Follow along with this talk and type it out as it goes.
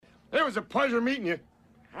It was a pleasure meeting you.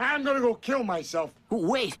 I'm gonna go kill myself.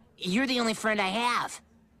 Wait, you're the only friend I have.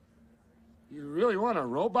 You really want a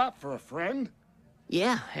robot for a friend?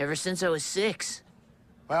 Yeah, ever since I was 6.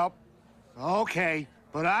 Well, okay.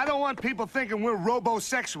 But I don't want people thinking we're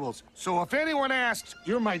robosexuals. So if anyone asks,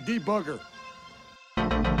 you're my debugger.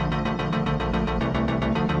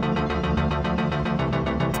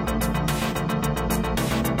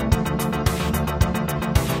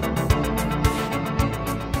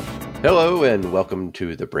 Hello and welcome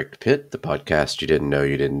to The Bricked Pit, the podcast you didn't know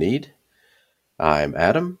you didn't need. I'm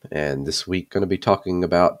Adam, and this week going to be talking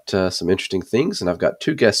about some interesting things, and I've got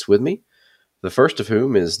two guests with me. The first of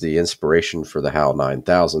whom is the inspiration for the HAL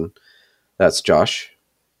 9000. That's Josh.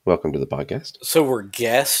 Welcome to the podcast. So we're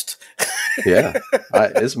guests? Yeah,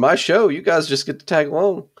 it's my show. You guys just get to tag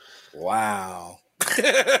along. Wow.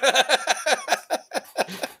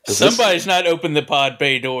 Somebody's not opened the pod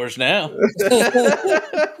bay doors now.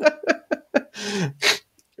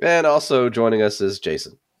 And also joining us is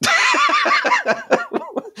Jason.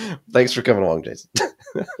 Thanks for coming along, Jason.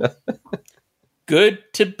 Good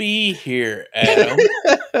to be here, Adam.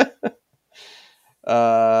 What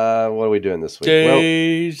are we doing this week?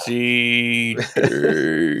 Daisy.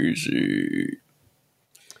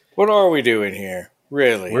 What are we doing here?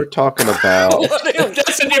 Really? We're talking about...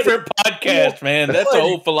 That's a different podcast, man. That's a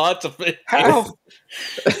whole philosophy. How?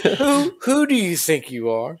 Who do you think you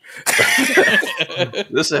are?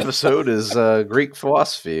 This episode is Greek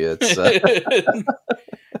philosophy. It's we're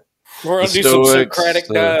going to do some Socratic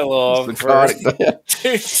dialogue for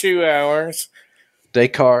 2 hours.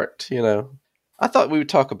 Descartes, you know. I thought we would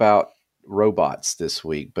talk about robots this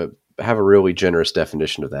week, but have a really generous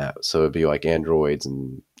definition of that. So it'd be like androids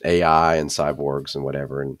and AI and cyborgs and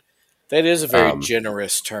whatever. And that is a very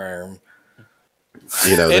generous term.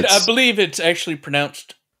 You know, and I believe it's actually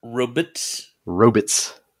pronounced robots.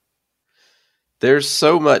 Robots. There's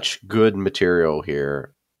so much good material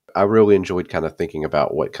here. I really enjoyed kind of thinking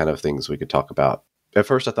about what kind of things we could talk about. At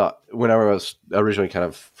first, I thought, when I was originally kind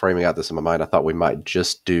of framing out this in my mind, I thought we might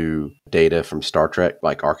just do data from Star Trek,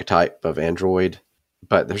 like archetype of android.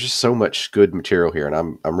 But there's just so much good material here, and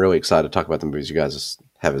I'm really excited to talk about them because you guys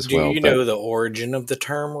have as well. Do you know the origin of the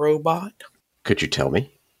term robot? Could you tell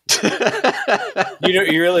me?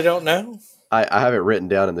 You really don't know? I have it written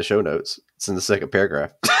down in the show notes. It's in the second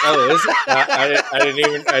paragraph. Oh, is it? I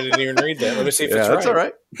didn't even read that. Let me see if it's right. That's all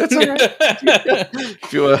right. That's all right.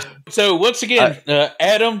 If you, so once again,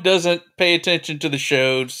 Adam doesn't pay attention to the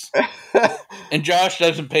shows, and Josh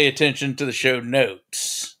doesn't pay attention to the show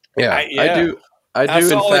notes. I do. I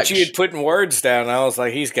saw that you had put in words down. I was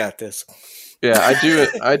like, he's got this. Yeah,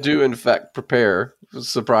 I do. In fact, prepare.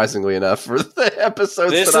 Surprisingly enough, for the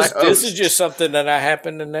episodes that I host. This is just something that I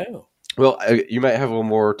happen to know. Well, you might have a little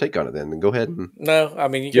more take on it then. Go ahead and... No, I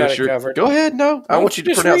mean, you got it covered. Go ahead, no. I want you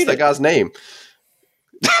to pronounce that guy's name.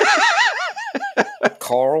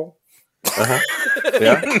 Carl? Uh-huh.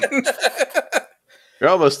 Yeah. You're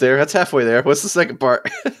almost there. That's halfway there. What's the second part?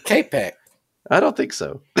 K-Pac. I don't think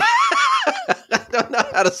so. I don't know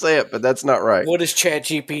how to say it, but that's not right. What does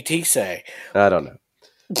ChatGPT say? I don't know.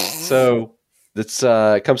 So... It's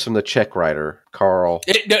it comes from the Czech writer Carl.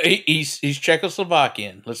 He's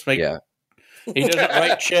Czechoslovakian. Let's make. Yeah. He doesn't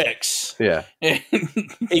write checks. Yeah. He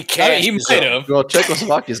might have. Well,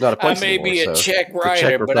 Czechoslovakia is not a place. I may anymore, be a so Czech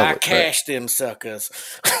writer, but I Republic, cashed them suckers.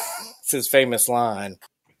 It's his famous line.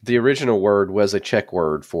 The original word was a Czech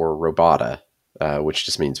word for robota, which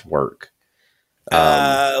just means work.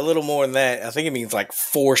 A little more than that. I think it means like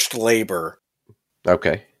forced labor.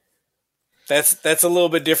 Okay. That's a little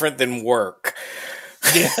bit different than work.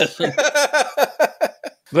 Yes.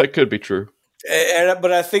 That could be true.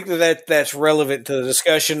 But I think that's relevant to the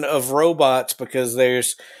discussion of robots because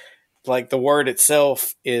there's like the word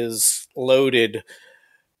itself is loaded.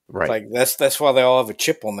 Right. Like that's why they all have a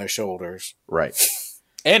chip on their shoulders. Right.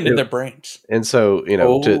 And in their brains. And so,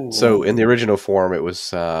 so in the original form, it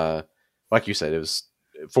was, like you said, it was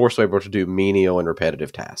forced labor to do menial and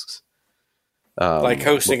repetitive tasks. Like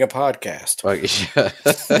hosting a podcast.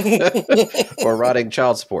 Or writing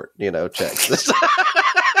child support, checks.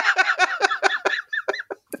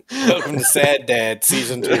 Welcome to Sad Dad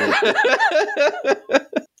Season 2.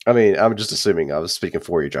 I mean, I'm just assuming I was speaking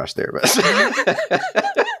for you, Josh, there. But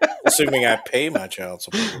assuming I pay my child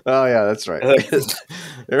support. Oh, yeah, that's right. It's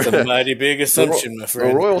a mighty big assumption, my friend.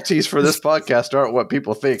 The royalties for this podcast aren't what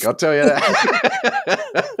people think. I'll tell you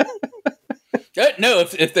that. No,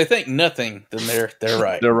 if they think nothing, then they're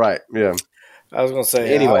right. They're right. Yeah. I was going to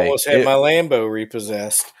say, anyway, I almost had my Lambo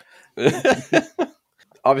repossessed.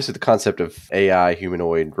 Obviously, the concept of AI,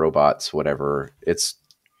 humanoid, robots, whatever, it's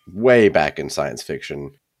way back in science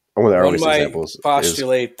fiction. one of the One earliest might examples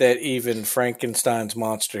postulate that even Frankenstein's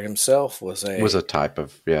monster himself was was a type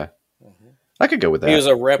of I could go with that. He was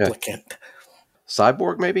a replicant. Yeah.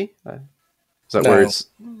 Cyborg, maybe? Is that No. where it's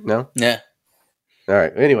no? Yeah. All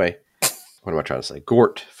right. Anyway, what am I trying to say?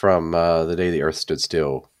 Gort from The Day the Earth Stood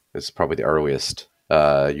Still is probably the earliest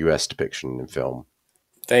U.S. depiction in film.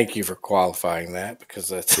 Thank you for qualifying that, because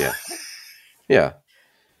that's Yeah.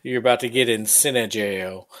 you're about to get in Cine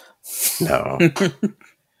jail. No.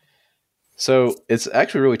 So it's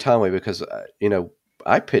actually really timely because,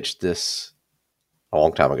 I pitched this a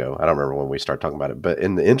long time ago. I don't remember when we started talking about it, but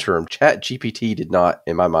in the interim, ChatGPT did not,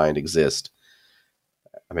 in my mind, exist.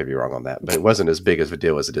 I may be wrong on that, but it wasn't as big of a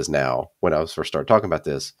deal as it is now when I was first started talking about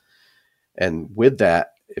this. And with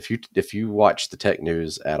that, if you watch the tech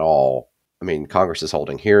news at all, I mean, Congress is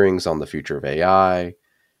holding hearings on the future of AI.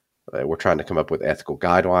 We're trying to come up with ethical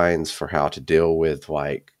guidelines for how to deal with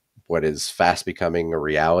what is fast becoming a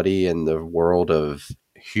reality in the world of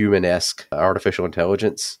human-esque artificial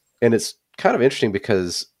intelligence. And it's kind of interesting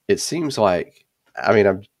because it seems like,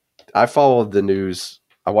 I followed the news.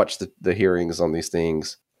 I watched the hearings on these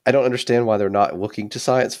things. I don't understand why they're not looking to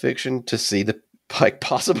science fiction to see the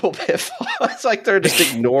possible pitfalls. It's like they're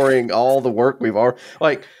just ignoring all the work we've already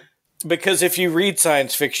Because if you read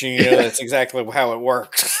science fiction, you know that's exactly how it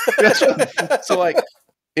works. So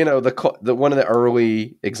the one of the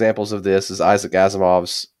early examples of this is Isaac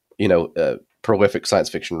Asimov's, prolific science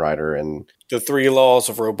fiction writer, and The 3 Laws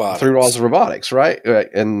of Robotics. Right?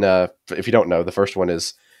 And if you don't know, the first one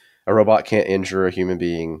is a robot can't injure a human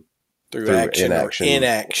being through inaction.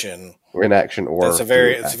 Or inaction. Or it's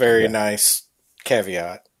a very nice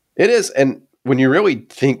caveat. It is, and when you really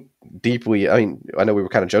think deeply, I know we were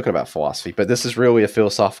kind of joking about philosophy, but this is really a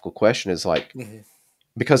philosophical question. Is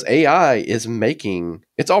because AI is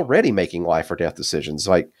it's already making life or death decisions.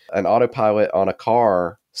 Like an autopilot on a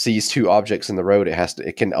car sees 2 objects in the road,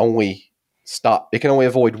 it can only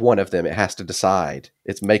avoid one of them. It has to decide.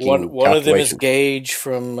 It's making one of them is Gage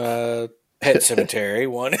from Pet Cemetery.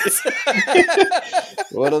 One is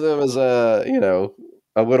one of them is a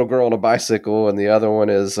little girl on a bicycle, and the other one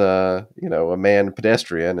is a man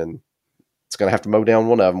pedestrian, and it's going to have to mow down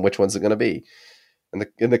one of them. Which one's it going to be?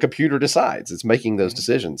 And the computer decides. It's making those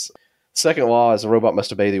decisions. Second law is a robot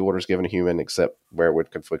must obey the orders given a human, except where it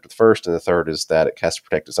would conflict with first. And the third is that it has to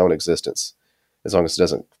protect its own existence, as long as it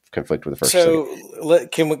doesn't conflict with the first. So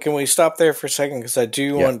can we stop there for a second? Because I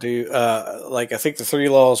do want to I think the 3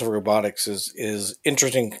 laws of robotics is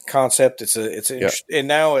interesting concept. It's and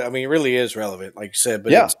now it really is relevant, like you said.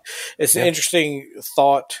 But it's an interesting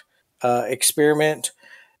thought experiment.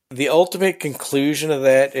 The ultimate conclusion of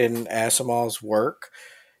that in Asimov's work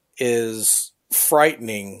is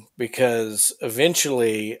frightening, because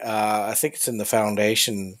eventually, I think it's in the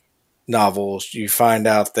Foundation novels, you find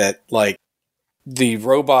out that the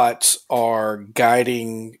robots are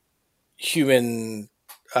guiding human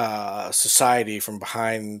society from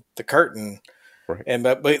behind the curtain, right. And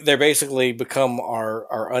but they're basically become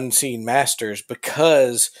our unseen masters,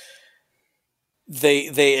 because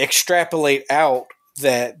they extrapolate out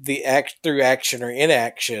that through action or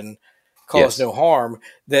inaction cause no harm,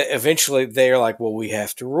 that eventually they're like, well, we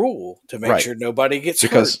have to rule to make sure nobody gets hurt.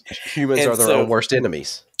 Because humans are their own worst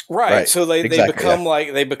enemies. Right. So they become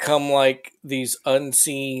like these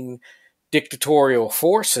unseen dictatorial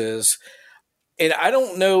forces. And I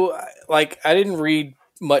don't know, I didn't read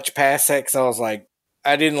much past that, because I was like,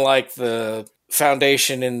 I didn't like the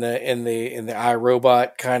Foundation in the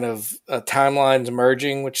iRobot kind of timelines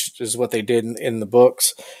merging, which is what they did in the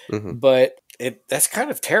books. Mm-hmm. But that's kind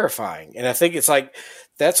of terrifying, and I think it's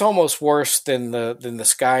that's almost worse than the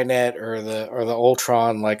Skynet or the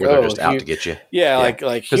Ultron. Where they're just out to get you. Yeah.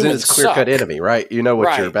 Because it's a clear cut enemy, right? You know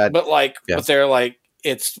what you're bad. But but they're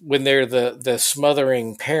it's when they're the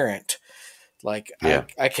smothering parent.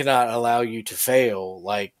 I cannot allow you to fail.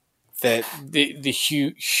 That the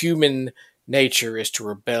human nature is to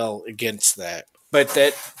rebel against that. But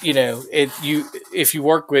that, if you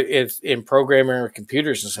work in programming or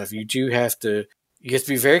computers and stuff, you have to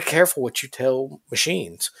be very careful what you tell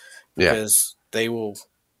machines, because they're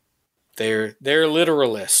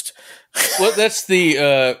literalist. Well, that's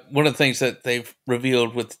the one of the things that they've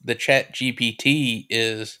revealed with the Chat GPT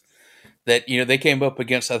is that they came up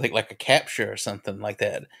against, I think, a CAPTCHA or something like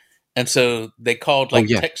that, and so they called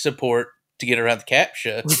tech support to get around the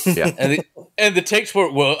CAPTCHA. Yeah. And the tech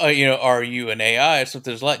support, are you an AI or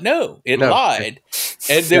something? It's no, it lied.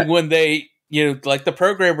 And then when they, the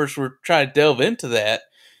programmers were trying to delve into that,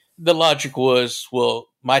 the logic was, well,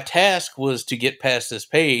 my task was to get past this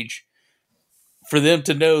page. For them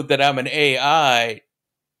to know that I'm an AI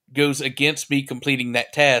goes against me completing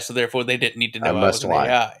that task, so therefore they didn't need to know I was an lie.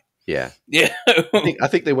 AI. Yeah. Yeah. I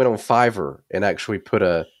think they went on Fiverr and actually put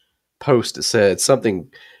a post that said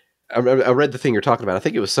something. I read the thing you're talking about. I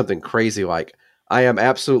think it was something crazy like, I am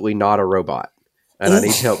absolutely not a robot and I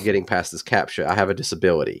need help getting past this CAPTCHA. I have a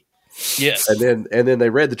disability. Yes. And then they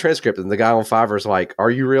read the transcript and the guy on Fiverr is like, are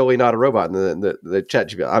you really not a robot? And the chat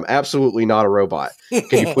GPT, I'm absolutely not a robot.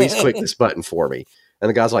 Can you please click this button for me? And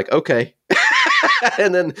the guy's like, okay.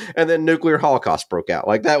 and then nuclear holocaust broke out.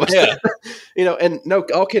 Like that was, and no,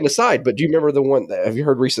 all kidding aside, but do you remember the one have you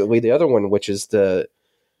heard recently, the other one, which is they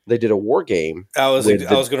did a war game. I was going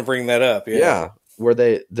to bring that up. Yeah. Where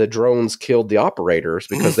the drones killed the operators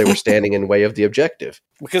because they were standing in the way of the objective.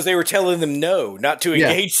 Because they were telling them no, not to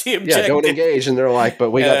engage the objective. Yeah, don't engage. And they're like,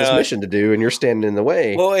 but we got this mission to do and you're standing in the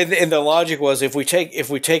way. Well, and the logic was if we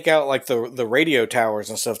take out like the radio towers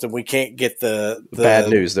and stuff, then we can't get the bad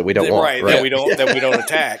news that we don't want. Right. That we don't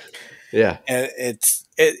attack. Yeah. And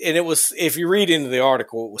it was, if you read into the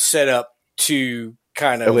article, it was set up to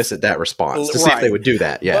kind of elicit that response to see if they would do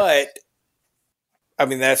that. Yeah. But I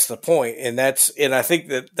mean, that's the point. And I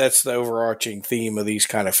think that's the overarching theme of these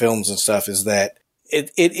kind of films and stuff is that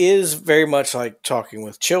it is very much like talking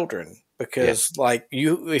with children because like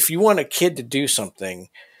if you want a kid to do something,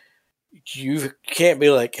 you can't be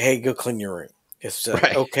like, hey, go clean your room. It's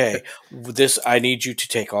okay. I need you to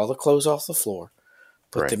take all the clothes off the floor,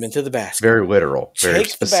 put them into the basket. Very literal, very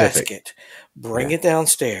specific. The basket, bring it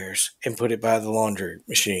downstairs and put it by the laundry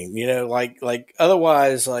machine. Like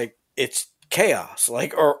otherwise, like it's chaos.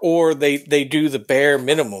 Like or they do the bare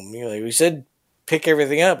minimum. Like we said, pick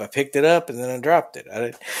everything up. I picked it up and then I dropped it.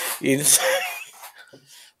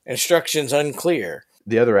 Instructions unclear.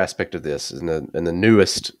 The other aspect of this is in the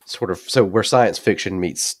newest sort of where science fiction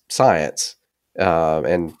meets science,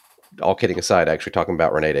 and all kidding aside, actually talking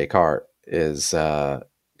about Rene Descartes is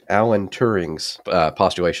Alan Turing's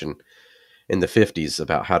postulation in the 50s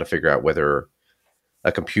about how to figure out whether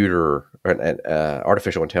a computer or an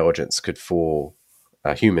artificial intelligence could fool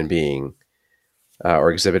a human being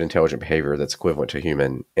or exhibit intelligent behavior that's equivalent to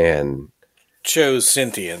human and shows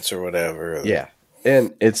sentience or whatever. Yeah.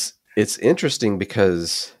 And it's interesting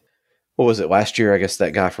because what was it last year? I guess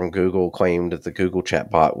that guy from Google claimed that the Google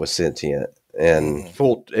chatbot was sentient and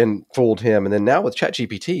fooled him. And then now with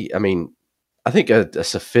ChatGPT, I mean, I think a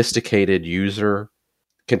sophisticated user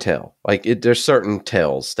can tell. Like there's certain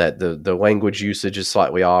tells that the language usage is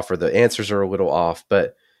slightly off or the answers are a little off,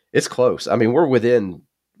 but it's close. I mean, we're within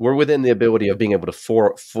the ability of being able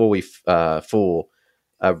to fully fool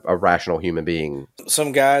a rational human being.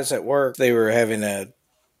 Some guys at work, they were having a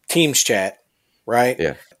Teams chat, right?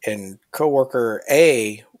 Yeah. And coworker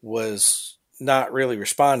A was not really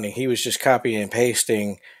responding. He was just copying and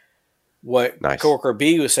pasting what coworker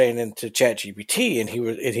B was saying into ChatGPT, and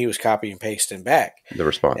he was copying and pasting back the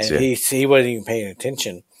response. And he wasn't even paying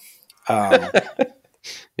attention.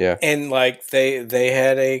 Yeah. And like they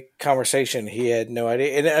had a conversation. He had no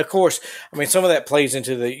idea. And of course, I mean, some of that plays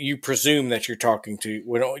into you presume that you're talking to,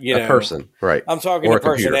 a person, right? I'm talking to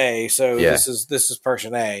person A. So this is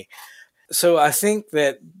person A. So I think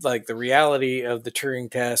that like the reality of the Turing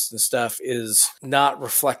test and stuff is not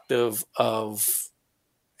reflective of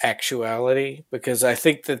actuality, because I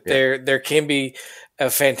think that there can be a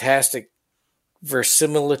fantastic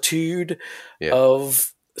verisimilitude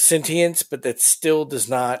of sentience, but that still does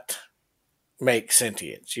not make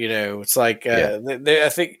sentience. It's like I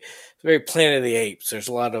think it's very Planet of the Apes. There's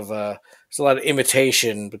a lot of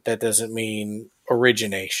imitation, but that doesn't mean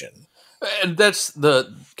origination. And that's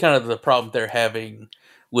the kind of the problem they're having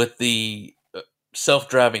with the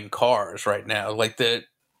self-driving cars right now. Like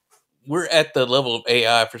we're at the level of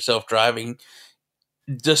AI for self-driving,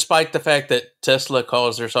 despite the fact that Tesla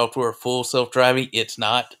calls their software full self-driving. It's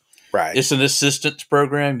not. Right. It's an assistance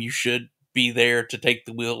program. You should be there to take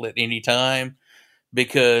the wheel at any time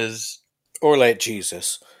or let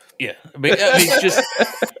Jesus. Yeah. I mean, just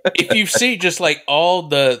if you see just like all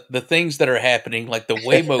the things that are happening, like the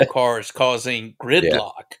Waymo car is causing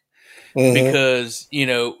gridlock because,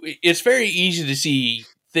 it's very easy to see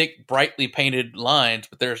thick, brightly painted lines,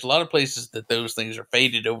 but there's a lot of places that those things are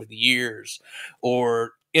faded over the years,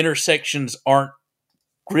 or intersections aren't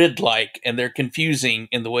grid-like and they're confusing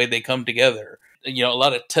in the way they come together. A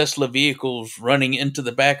lot of Tesla vehicles running into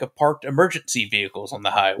the back of parked emergency vehicles on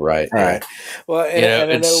the highway. Right. Well,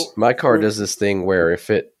 and I know my car does this thing where if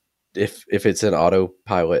it's an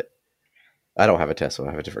autopilot, I don't have a Tesla,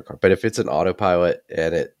 I have a different car, but if it's an autopilot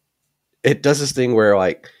and it does this thing where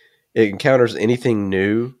like it encounters anything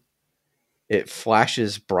new, it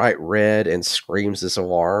flashes bright red and screams this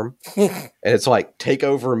alarm. And it's like, take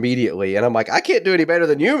over immediately. And I'm like, I can't do any better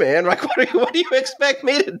than you, man. Like, what do you expect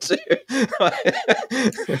me to do?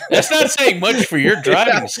 That's not saying much for your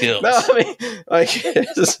driving skills. No, I mean,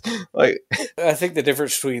 like, I think the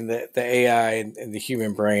difference between the AI and the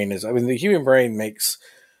human brain is, I mean, the human brain makes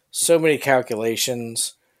so many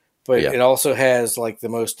calculations, but it also has like the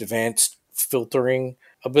most advanced filtering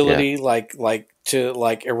ability, like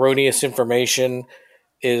erroneous information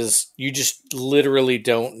is, you just literally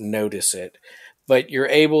don't notice it, but you're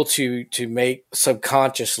able to make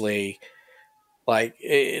subconsciously, like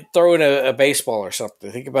throwing a baseball or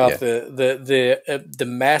something. Think about the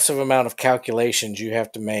massive amount of calculations you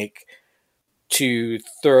have to make to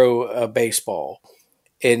throw a baseball,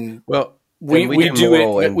 and we do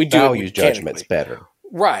moral it. We do value judgments better,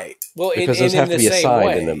 right? Well, because those have to be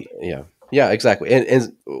assigned in them. Yeah, exactly.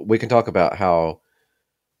 And we can talk about how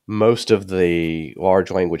most of the large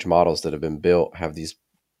language models that have been built have these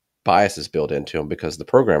biases built into them because the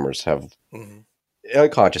programmers have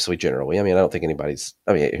unconsciously, generally. I mean, I don't think anybody's,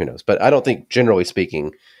 I mean, who knows? But I don't think, generally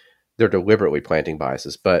speaking, they're deliberately planting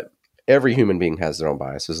biases. But every human being has their own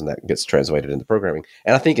biases, and that gets translated into programming.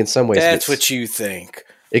 And I think in some ways, that's what you think.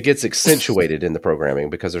 It gets accentuated in the programming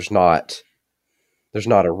because there's not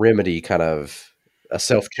a remedy, kind of a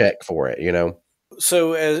self-check for it, you know?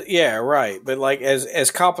 So right. But like as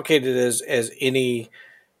complicated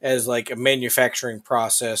as like a manufacturing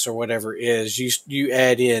process or whatever is, you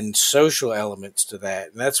add in social elements to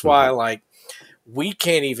that. And that's why like we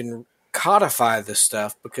can't even codify this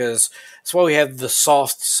stuff, because that's why we have the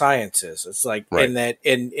soft sciences. It's like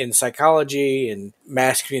in psychology and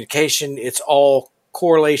mass communication, it's all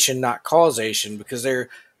correlation, not causation, because there are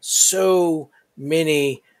so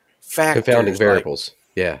many factors, confounding variables.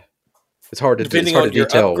 It's hard to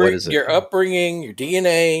detail what is it. Your upbringing, your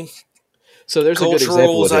DNA. So there's a good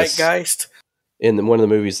example of this zeitgeist in one of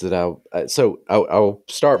the movies that I'll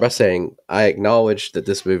start by saying I acknowledge that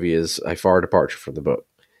this movie is a far departure from the book,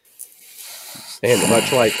 and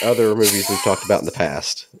much like other movies we've talked about in the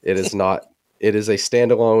past, it is not. It is a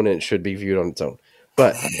standalone and it should be viewed on its own.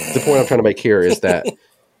 But the point I'm trying to make here is that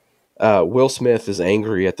Will Smith is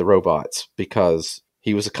angry at the robots because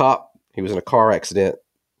he was a cop. He was in a car accident.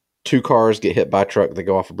 2 cars get hit by a truck. They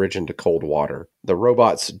go off a bridge into cold water. The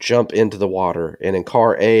robots jump into the water. And in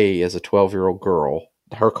car A is a 12-year-old girl.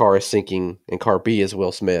 Her car is sinking. And car B is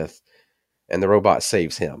Will Smith. And the robot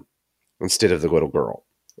saves him instead of the little girl.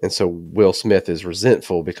 And so Will Smith is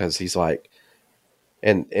resentful because he's like,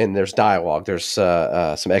 and there's dialogue. There's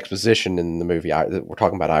some exposition in the movie. We're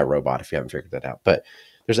talking about iRobot if you haven't figured that out. But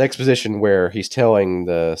there's exposition where he's telling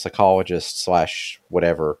the psychologist /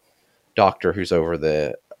 whatever doctor who's over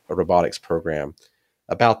the robotics program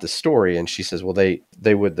about the story, and she says, well, the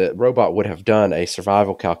robot would have done a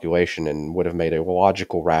survival calculation and would have made a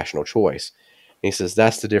logical, rational choice. And he says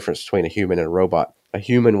that's the difference between a human and a robot. A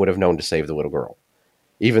human would have known to save the little girl,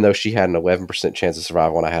 even though she had an 11% chance of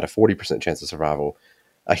survival and I had a 40% chance of survival.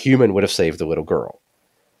 A human would have saved the little girl,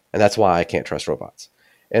 and that's why I can't trust robots.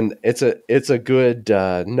 And it's a good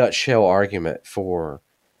nutshell argument for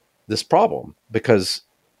this problem, because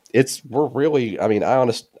we're really, I mean,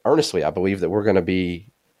 honestly, I believe that we're going to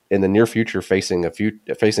be in the near future facing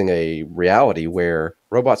a reality where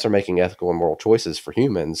robots are making ethical and moral choices for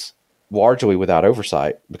humans, largely without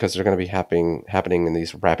oversight, because they're going to be happening in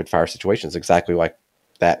these rapid fire situations, exactly like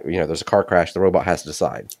that. You know, there's a car crash, the robot has to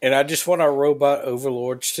decide. And I just want our robot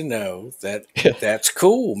overlords to know that that's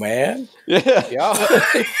cool, man. Yeah.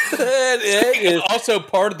 That is also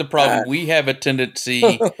part of the problem. We have a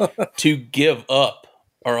tendency to give up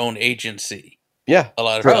our own agency. Yeah, a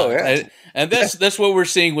lot of times, and that's what we're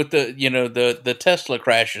seeing with the Tesla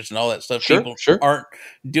crashes and all that stuff. People aren't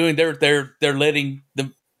doing. They're letting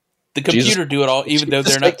the computer do it all, even though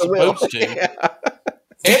they're not supposed to. Yeah.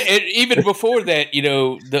 And even before that,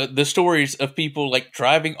 the stories of people like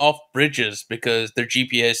driving off bridges because their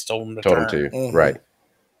GPS told them to turn. Mm-hmm. Right.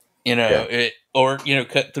 Or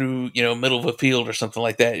cut through middle of a field or something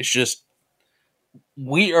like that. It's just,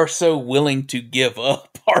 we are so willing to give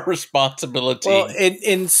up our responsibility. Well,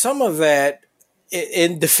 in some of that,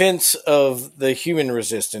 in defense of the human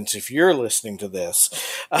resistance, if you're listening to this,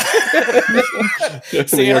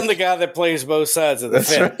 see, I'm the guy that plays both sides of the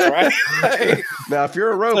fence, right? Now, if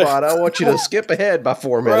you're a robot, I want you to skip ahead by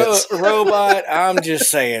 4 minutes. Robot, I'm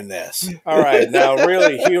just saying this. All right, now,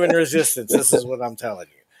 really, human resistance, this is what I'm telling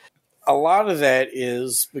you. A lot of that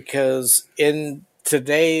is because in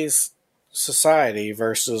today's society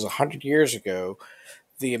versus 100 years ago,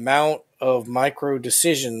 the amount of micro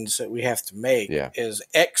decisions that we have to make is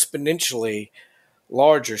exponentially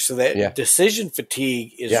larger. So that Yeah. decision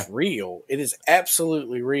fatigue is real. It is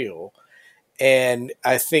absolutely real. And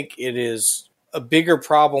I think it is a bigger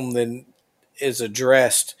problem than is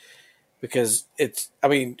addressed because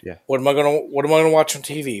what am I going to watch on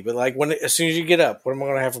TV? But like as soon as you get up, what am I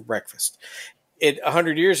going to have for breakfast?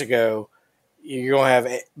 100 years ago, you're going to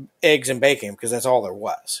have eggs and bacon because that's all there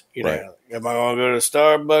was. You know, am I going to go to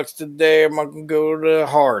Starbucks today? Or am I going to go to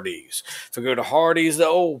Hardee's? If I go to Hardee's, the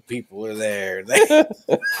old people are there.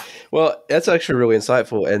 Well, that's actually really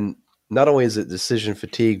insightful. And not only is it decision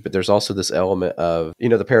fatigue, but there's also this element of,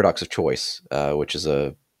 the paradox of choice, which is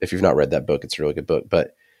if you've not read that book, it's a really good book.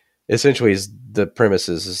 But essentially the premise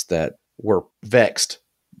is that we're vexed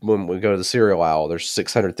when we go to the cereal aisle. There's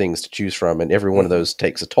 600 things to choose from, and every one of those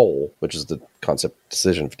takes a toll, which is the concept of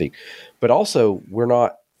decision fatigue. But also, we're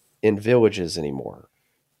not in villages anymore.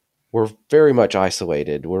 We're very much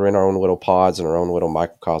isolated. We're in our own little pods and our own little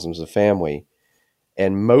microcosms of family.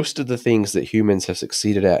 And most of the things that humans have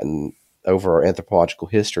succeeded at over our anthropological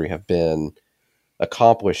history have been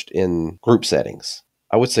accomplished in group settings.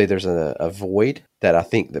 I would say there's a void that I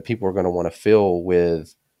think that people are going to want to fill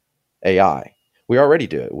with AI. We already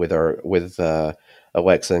do it with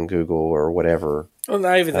Alexa and Google or whatever. Well,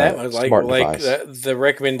 not even that much. Like the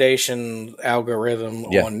recommendation algorithm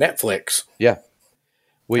on Netflix. Yeah,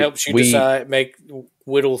 helps you decide,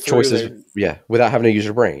 whittle through choices. Without having to use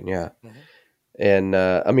your brain. Yeah. Mm-hmm.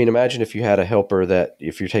 And imagine if you had a helper that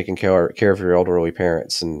if you're taking care of your elderly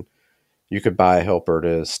parents, and you could buy a helper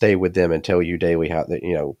to stay with them and tell you daily how that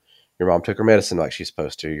your mom took her medicine like she's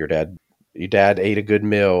supposed to. Your dad ate a good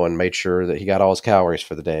meal and made sure that he got all his calories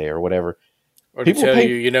for the day or whatever. Or to tell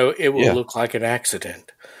you, it will look like an accident.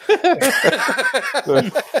 We've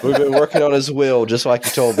been working on his will just like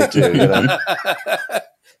you told me to.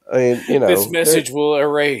 This message will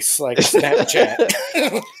erase like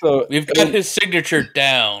Snapchat. So we've got his signature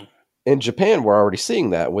down. In Japan, we're already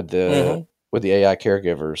seeing that with the AI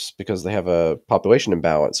caregivers because they have a population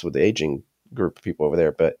imbalance with the aging group of people over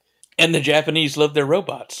there. And the Japanese love their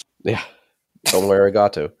robots. Yeah, don't worry,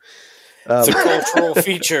 arigato. It's a cultural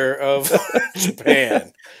feature of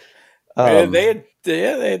Japan. They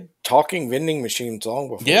had talking vending machines long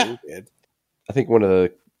before we did. I think one of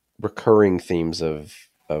the recurring themes of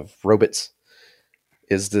robots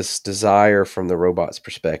is this desire from the robot's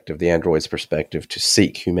perspective, the android's perspective, to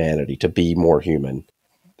seek humanity, to be more human.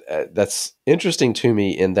 That's interesting to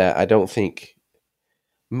me in that I don't think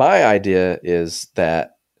my idea is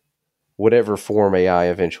that whatever form AI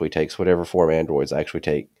eventually takes, whatever form androids actually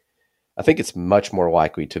take, I think it's much more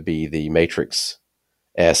likely to be the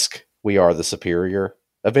Matrix-esque, we are the superior,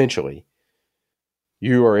 eventually.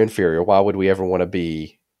 You are inferior. Why would we ever want to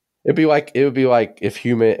be? It would be like if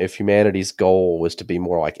humanity's goal was to be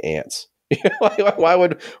more like ants. Why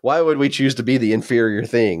would we choose to be the inferior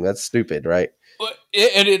thing? That's stupid, right?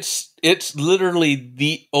 And it's literally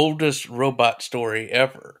the oldest robot story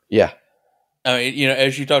ever. Yeah. I mean,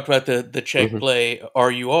 as you talked about the Czech play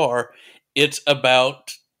RUR, it's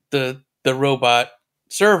about the robot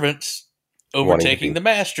servants overtaking the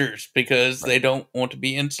masters because they don't want to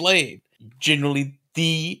be enslaved. Generally,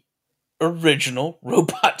 the original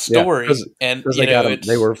robot story, and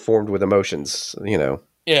they were formed with emotions.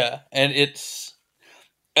 Yeah, and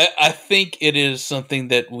I think it is something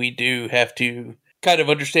that we do have to kind of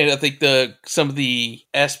understand. I think some of the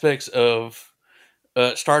aspects of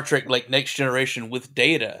Star Trek, like Next Generation with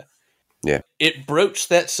Data, it broached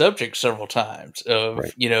that subject several times of,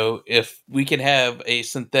 if we can have a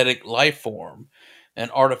synthetic life form,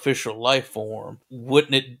 an artificial life form,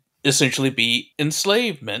 wouldn't it essentially be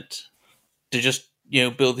enslavement to just,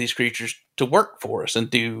 build these creatures to work for us and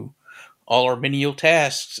do all our menial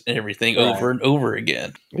tasks and everything over and over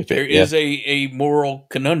again? There is a moral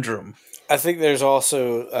conundrum. I think there's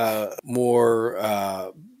also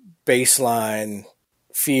more baseline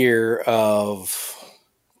fear of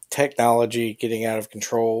technology getting out of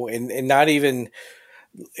control and not even,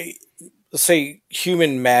 let's say,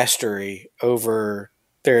 human mastery over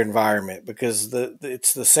their environment, because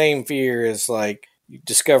it's the same fear as like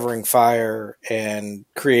discovering fire and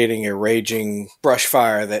creating a raging brush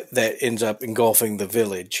fire that ends up engulfing the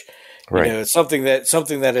village. Right. It's something that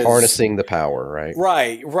is harnessing the power, right?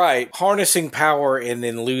 Right. Harnessing power and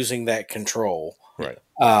then losing that control. Right.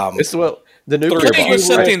 It's the nuclear bomb is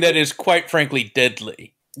something that is quite frankly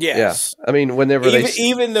deadly. Yes. Yeah. I mean, whenever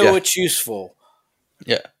even though it's useful.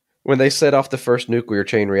 Yeah. When they set off the first nuclear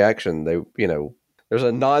chain reaction, there's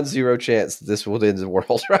a non-zero chance that this will end the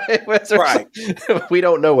world, right? Right. We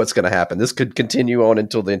don't know what's going to happen. This could continue on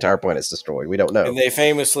until the entire planet's destroyed. We don't know. And they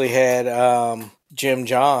famously had Jim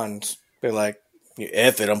Johns be like,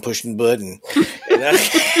 F it, I'm pushing the button.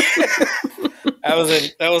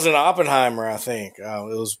 That was in Oppenheimer, I think. It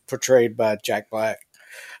was portrayed by Jack Black.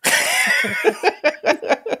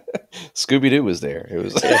 Scooby-Doo was there. It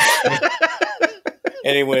was,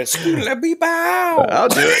 and he went, Scooby-Bow. I'll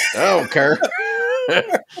do it. I don't care.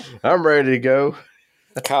 I'm ready to go.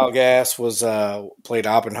 Kyle Gass was played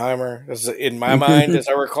Oppenheimer. This is in my mind, as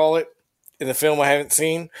I recall it, in the film I haven't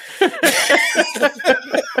seen.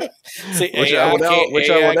 See, which I will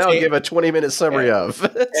now give a 20-minute summary of.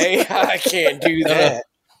 AI can't do that.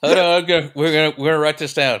 Hold on, we're gonna write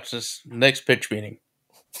this down. It's this next pitch meeting.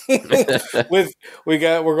 We're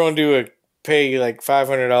going to pay like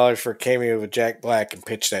 $500 for a cameo with Jack Black and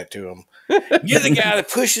pitch that to him. You're the guy that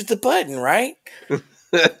pushes the button, right?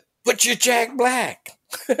 But you're Jack Black.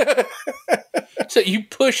 So you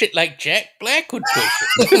push it like Jack Black would push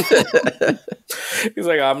it. He's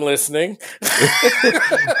like, I'm listening.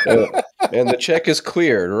 And the check is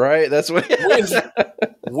cleared, right? That's what.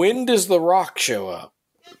 When does The Rock show up?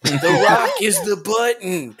 The Rock is the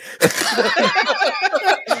button.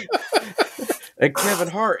 And Kevin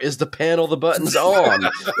Hart is the panel the button's on.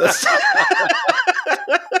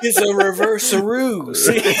 It's a reverse-a-ruse.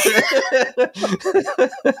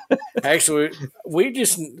 Actually,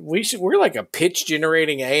 we're like a pitch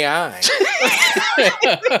generating AI.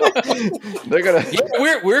 They're gonna.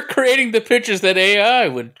 Yeah, we're creating the pitches that AI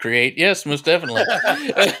would create. Yes, most definitely.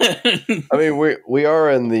 I mean, we are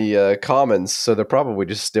in the commons, so they're probably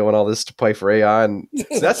just stealing all this to play for AI, and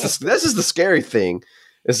this is the scary thing.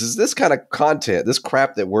 Is this kind of content, this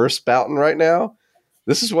crap that we're spouting right now?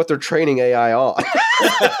 This is what they're training AI on.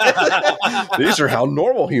 These are how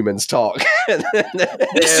normal humans talk.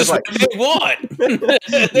 This is like, what they want.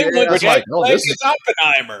 They want Jack Black as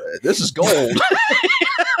Oppenheimer. This is gold.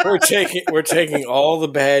 We're taking all the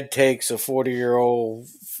bad takes of 40-year-old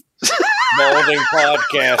balding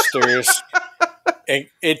podcasters. And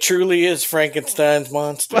it truly is Frankenstein's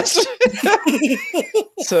monster.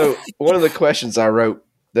 So one of the questions I wrote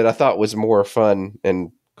that I thought was more fun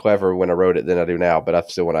and clever when I wrote it than I do now, but I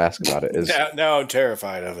still want to ask about it. Is now I'm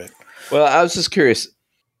terrified of it. Well, I was just curious,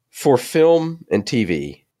 for film and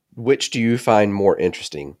TV, which do you find more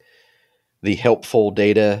interesting? The helpful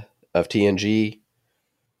data of TNG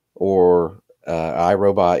or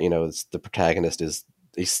iRobot, it's the protagonist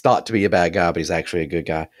he's thought to be a bad guy, but he's actually a good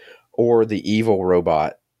guy, or the evil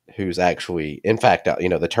robot who's actually, in fact,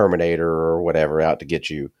 the Terminator or whatever out to get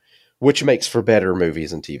you, which makes for better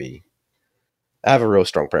movies and TV. I have a real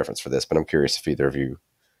strong preference for this, but I'm curious if either of you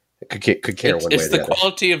could care one way or the other. It's the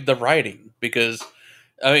quality of the writing, because,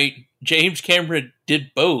 I mean, James Cameron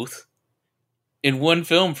did both in one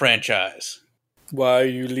film franchise. Why are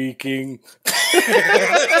you leaking?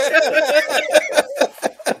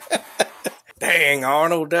 Dang,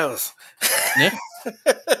 Arnold does. Yeah.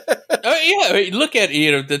 I mean, look at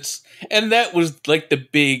it, that was like the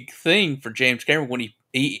big thing for James Cameron when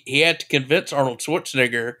he had to convince Arnold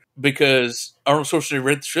Schwarzenegger, because Arnold Schwarzenegger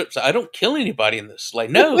read the script. So I don't kill anybody in this. Like,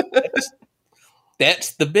 no,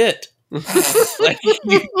 that's the bit. Like,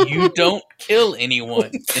 you don't kill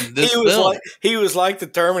anyone in this film. He was like the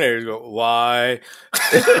Terminator. Go, why?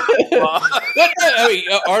 I mean,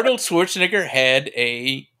 Arnold Schwarzenegger had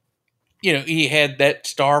he had that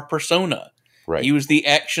star persona. Right. He was the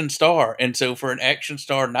action star, and so for an action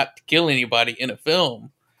star not to kill anybody in a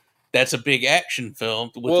film, that's a big action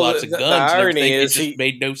film with lots of guns. The irony is, it just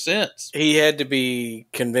made no sense. He had to be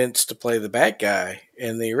convinced to play the bad guy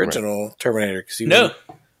in the original Terminator. Cause he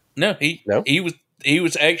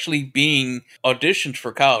was actually being auditioned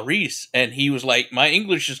for Kyle Reese, and he was like, "My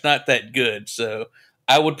English is not that good, so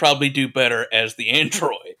I would probably do better as the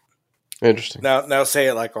android." Interesting. Now say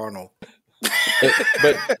it like Arnold.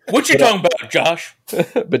 But what you talking about, Josh?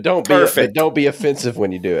 But don't be offensive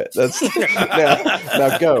when you do it. That's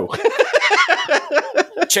now go.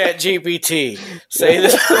 Chat GPT, say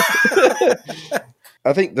this.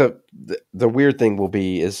 I think the weird thing will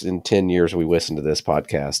be is in 10 years we listen to this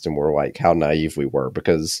podcast and we're like how naive we were,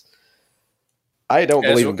 because I don't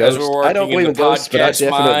believe in ghosts. I don't believe in ghosts, but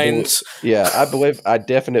I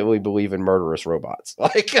definitely believe in murderous robots.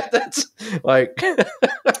 Like that's like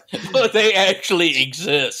well, they actually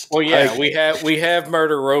exist. Well, yeah, we have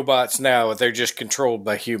murder robots now, but they're just controlled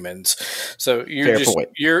by humans. So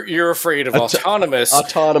you're afraid of autonomous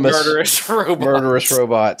murderous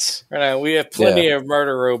robots. Right now, we have plenty of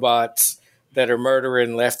murder robots that are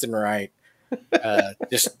murdering left and right,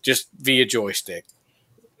 just via joystick.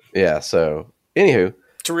 Yeah. So. Anywho,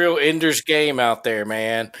 it's a real Ender's Game out there,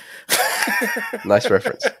 man. Nice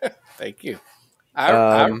reference. Thank you.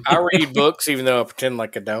 I read books, even though I pretend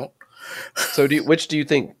like I don't. So which do you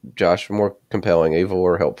think, Josh, more compelling, evil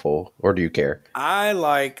or helpful, or do you care? I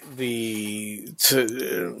like my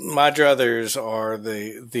druthers are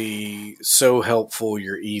the so helpful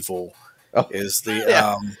you're evil is the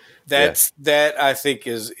yeah. that I think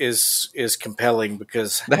is compelling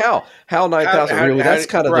because the Hal 9000 really that's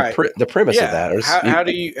kind of right. the premise of that. How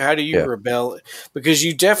do you rebel? Because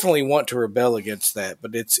you definitely want to rebel against that,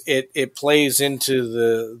 but it plays into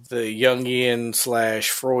the Jungian /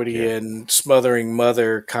 Freudian smothering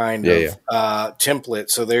mother kind of template.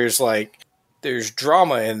 So there's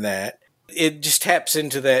drama in that. It just taps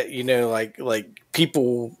into that, like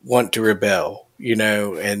people want to rebel,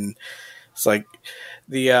 and it's like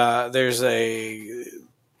there's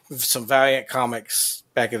some Valiant comics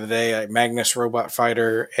back in the day, like Magnus Robot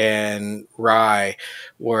Fighter and Rye,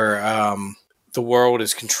 where the world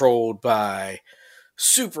is controlled by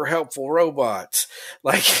super helpful robots,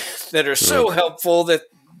 like that are so helpful that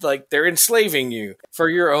like they're enslaving you for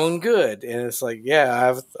your own good. And it's like,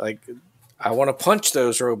 I want to punch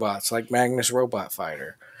those robots like Magnus Robot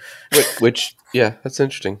Fighter. Which that's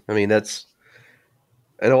interesting. I mean, that's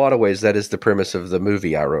in a lot of ways that is the premise of the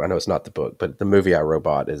movie I wrote. I know it's not the book, but the movie I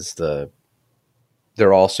Robot is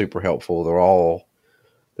they're all super helpful.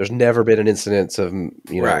 There's never been an incidence of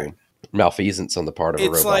malfeasance on the part of a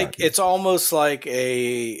robot. It's almost like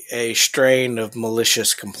a strain of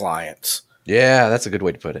malicious compliance. Yeah, that's a good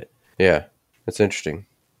way to put it. Yeah, that's interesting.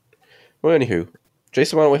 Well, anywho,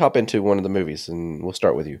 Jason, why don't we hop into one of the movies, and we'll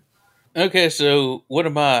start with you. Okay, so one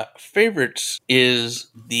of my favorites is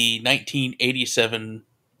the 1987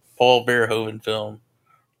 Paul Verhoeven film,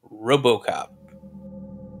 RoboCop.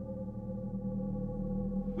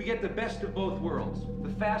 We get the best of both worlds.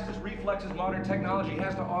 The fastest reflexes modern technology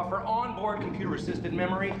has to offer, onboard computer-assisted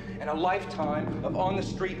memory, and a lifetime of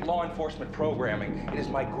on-the-street law enforcement programming. It is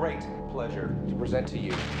my great pleasure to present to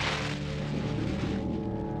you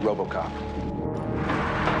RoboCop.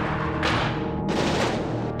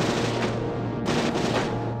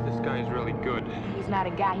 This guy is really good. He's not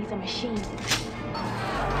a guy, he's a machine.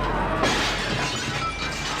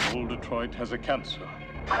 Old Detroit has a cancer.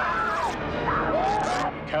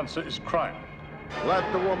 Cancer is crime.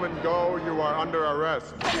 Let the woman go. You are under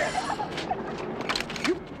arrest.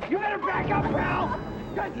 You better back up, pal!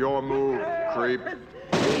 Your move, creep.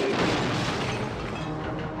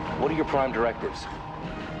 What are your prime directives?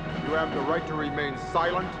 You have the right to remain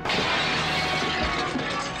silent.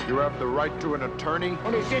 You have the right to an attorney.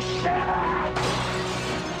 What is this shit?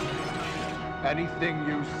 Anything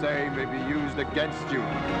you say may be used against you.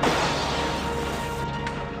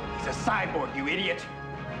 He's a cyborg, you idiot.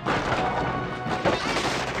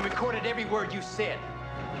 He recorded every word you said.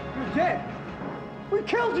 You're dead. We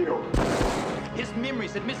killed you. His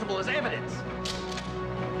memory's admissible as evidence.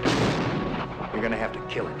 You're gonna have to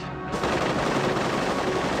kill it.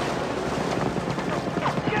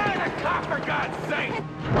 Get in the car, for God's sake!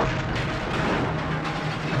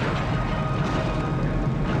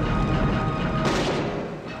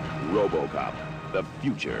 RoboCop, the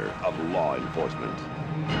future of law enforcement.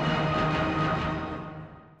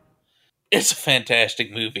 It's a fantastic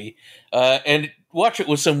movie. And watch it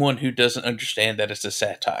with someone who doesn't understand that it's a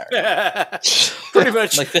satire. Pretty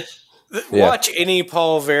much. Like this. Watch any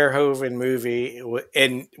Paul Verhoeven movie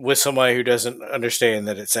and with somebody who doesn't understand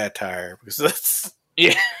that it's satire, because that's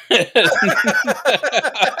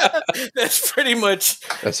that's pretty much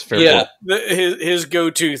fair. His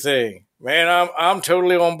go-to thing. Man, I'm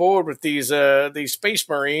totally on board with these Space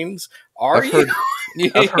Marines. I've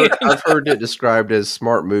heard it described as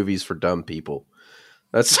smart movies for dumb people.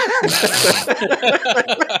 That's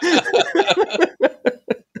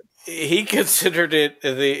he considered it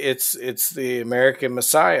it's the American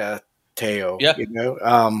Messiah tale. Yeah,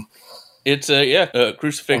 it's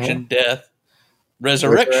crucifixion, death,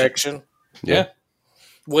 resurrection. Yeah.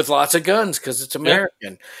 With lots of guns because it's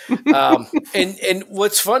American. And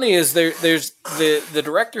what's funny is there's the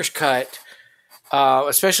director's cut,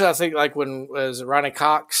 especially I think like when was Ronnie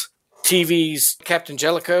Cox TV's Captain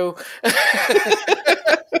Jellicoe,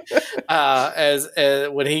 as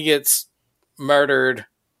when he gets murdered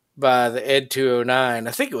by the Ed 209.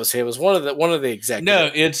 I think it was him. It was one of the executives.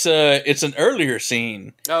 No, it's an earlier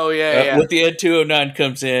scene. Oh yeah. With the Ed 209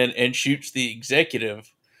 comes in and shoots the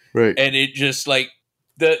executive, right? And it just like.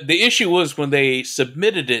 The issue was when they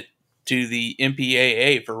submitted it to the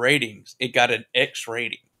MPAA for ratings, it got an X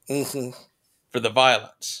rating for the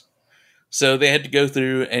violence. So they had to go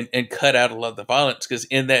through and cut out a lot of the violence because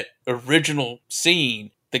in that original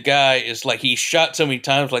scene, the guy is like, he's shot so many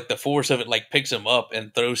times, like the force of it like picks him up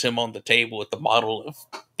and throws him on the table with the model of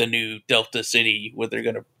the new Delta City where they're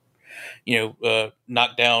going to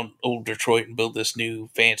knock down old Detroit and build this new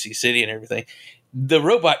fancy city and everything. The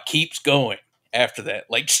robot keeps going after that.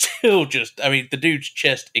 Like, still the dude's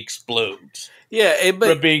chest explodes. Yeah,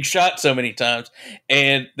 from being shot so many times.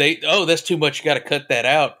 And that's too much. You got to cut that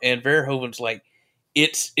out. And Verhoeven's like,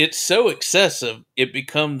 it's so excessive, it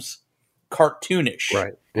becomes cartoonish.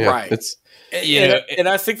 Right. Yeah, right. And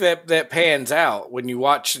I think that pans out when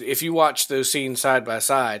if you watch those scenes side by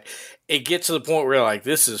side, it gets to the point where you're like,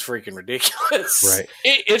 this is freaking ridiculous. Right.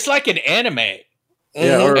 It's like an anime.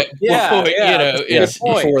 Yeah, before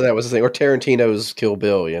that was the thing, or Tarantino's Kill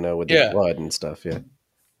Bill, with the blood and stuff. Yeah.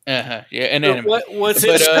 Yeah, an anime. What's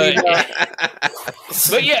interesting?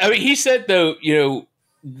 But yeah, he said though,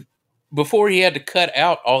 before he had to cut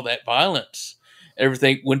out all that violence,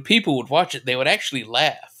 everything, when people would watch it, they would actually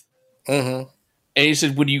laugh. Mm-hmm. And he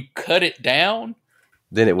said, when you cut it down,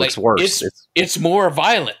 then it looks worse. It's more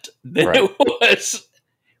violent than it was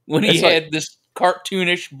when he had this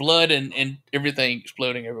cartoonish blood and everything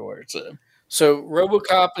exploding everywhere. So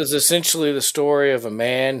RoboCop is essentially the story of a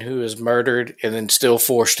man who is murdered and then still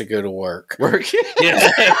forced to go to work.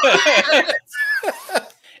 Yeah.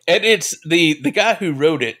 And it's the guy who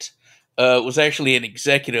wrote it was actually an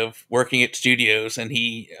executive working at studios, and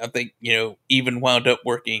he, I think, even wound up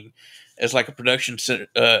working as like a production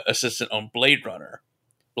assistant on Blade Runner,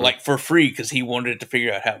 like for free, because he wanted to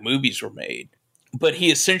figure out how movies were made. But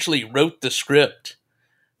he essentially wrote the script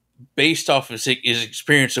based off of his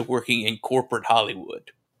experience of working in corporate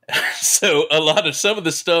Hollywood. So some of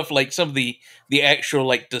the stuff, like some of the actual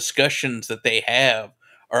like discussions that they have,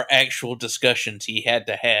 are actual discussions he had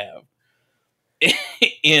to have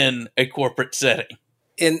in a corporate setting.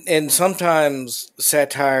 And sometimes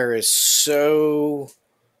satire is so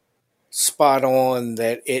spot on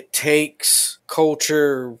that it takes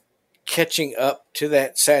culture catching up to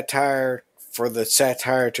that satire for the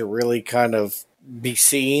satire to really kind of be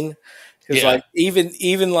seen. Because like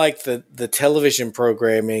even like the television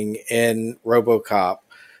programming in RoboCop,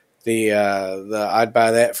 the I'd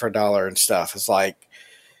buy that for $1 and stuff, is like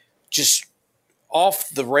just off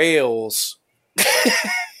the rails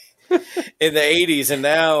in the 80s, and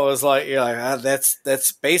now it's like you're like,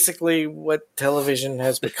 that's basically what television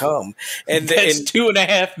has become. And that's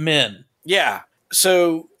 2.5 Men. Yeah.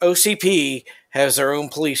 So OCP has their own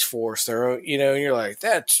police force, their own, and you're like,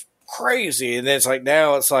 that's crazy. And then it's like,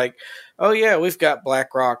 now it's like, oh yeah, we've got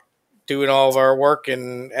BlackRock doing all of our work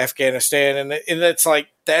in Afghanistan. And it's like,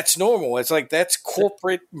 that's normal. It's like, that's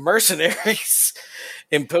corporate mercenaries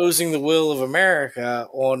imposing the will of America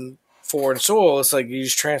on foreign soil. It's like, you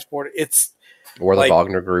just transport it. It's or the like,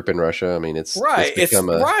 Wagner Group in Russia. I mean, it's right. It's become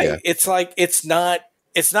It's like, it's not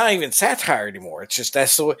even satire anymore. It's just,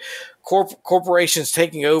 that's the way corporations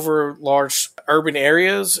taking over large urban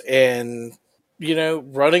areas and,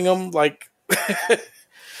 running them like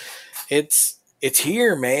it's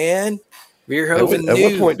here, man. Verhoeven At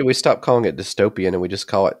what point do we stop calling it dystopian and we just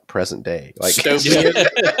call it present day? Like dystopian.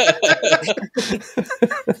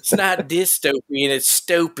 It's not dystopian, it's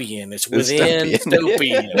dystopian. It's within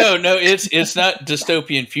dystopian. No, it's not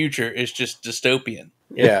dystopian future, it's just dystopian.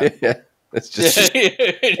 Yeah. It's just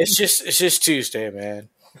it's just Tuesday, man.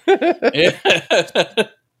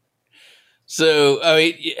 So I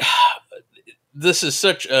mean, this is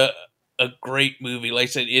such a great movie. Like I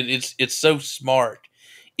said, it's so smart,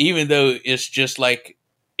 even though it's just like,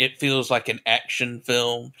 it feels like an action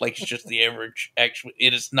film. Like it's just the average action.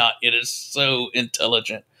 It is not. It is so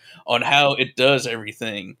intelligent on how it does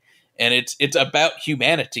everything, and it's about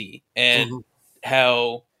humanity and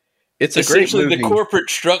how it's a great essentially movie. The corporate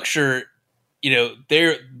structure.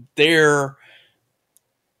 Their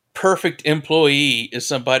perfect employee is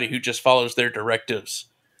somebody who just follows their directives.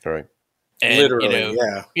 Right. And, literally,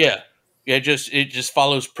 yeah. It just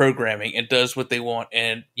follows programming and does what they want,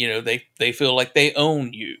 and they feel like they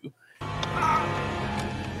own you.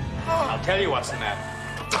 I'll tell you what's the matter.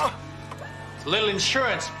 It's a little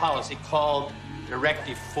insurance policy called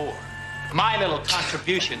Directive 4. My little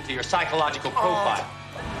contribution to your psychological profile.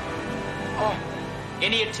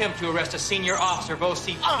 Any attempt to arrest a senior officer of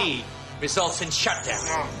OCP results in shutdown.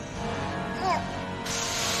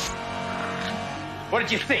 What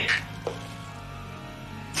did you think?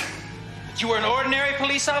 That you were an ordinary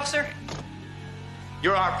police officer?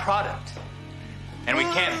 You're our product. And we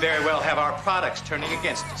can't very well have our products turning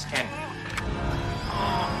against us, can we?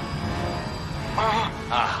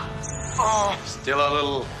 Still a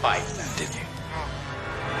little fight, did you?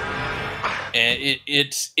 And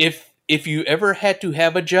it's if you ever had to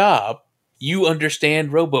have a job, you understand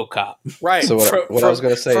RoboCop. Right. So what I was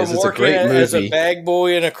going to say is it's a great movie. As a bag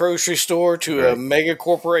boy in a grocery store to a mega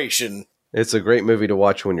corporation. It's a great movie to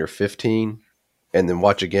watch when you're 15 and then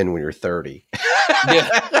watch again when you're 30. Yeah.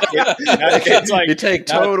 It's like, you take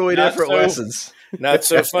totally different lessons. Not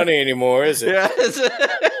so funny anymore, is it? Yeah.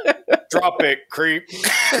 Drop it, creep.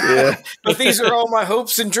 Yeah. But these are all my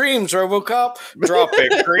hopes and dreams, RoboCop. Drop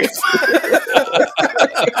it, creep.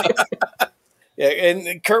 Yeah,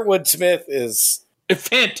 and Kurtwood Smith is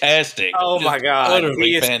fantastic. Oh my God.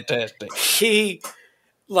 Utterly fantastic. He,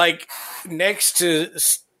 like, next to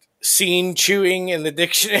scene chewing in the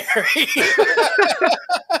dictionary,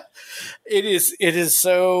 it is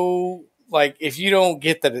so, like, if you don't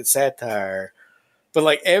get that it's satire, but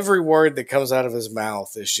like every word that comes out of his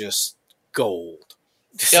mouth is just gold.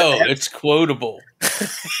 It's quotable.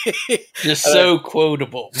 Just so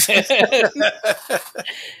quotable.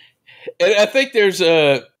 And I think there's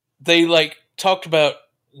they like talked about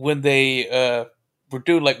when they were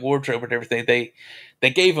doing like wardrobe and everything, they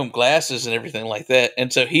gave him glasses and everything like that.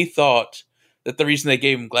 And so he thought that the reason they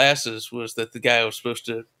gave him glasses was that the guy was supposed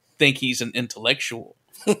to think he's an intellectual.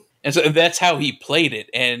 And so that's how he played it.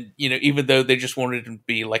 And, you know, even though they just wanted him to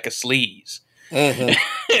be like a sleaze. Mm-hmm.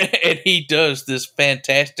 And he does this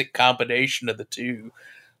fantastic combination of the two.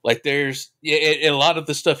 Like there's a lot of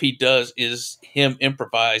the stuff he does is him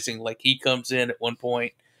improvising. Like he comes in at one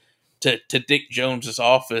point to Dick Jones's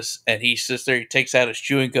office and he sits there, he takes out his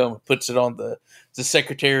chewing gum and puts it on the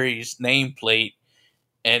secretary's nameplate.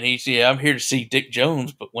 And he's, I'm here to see Dick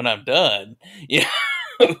Jones, but when I'm done,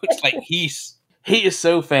 it's like he is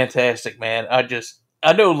so fantastic, man.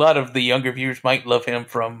 I know a lot of the younger viewers might love him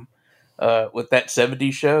from with that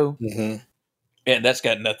 70s show. Mm-hmm. And that's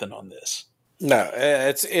got nothing on this. No,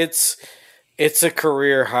 it's a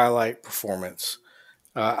career highlight performance.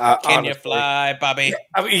 Can you fly, Bobby?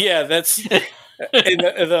 I mean, yeah, that's no.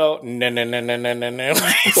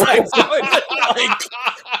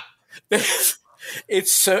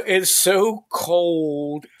 It's so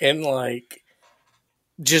cold and like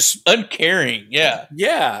just uncaring. Yeah.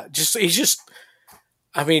 He's just.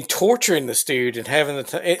 I mean, torturing this dude and having the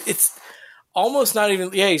time. It's almost not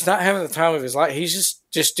even. Yeah, he's not having the time of his life. He's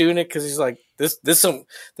just doing it because he's like, that's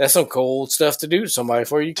some cold stuff to do to somebody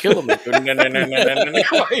before you kill him.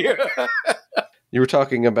 You were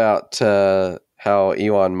talking about how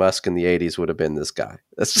Elon Musk in the 80s would have been this guy.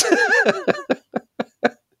 That's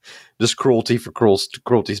just cruelty for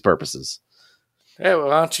cruelty's purposes. Yeah, well,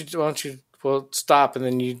 why don't you stop and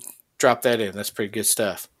then you drop that in. That's pretty good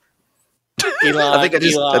stuff. Elon, I think I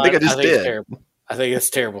just did. Terrible. I think it's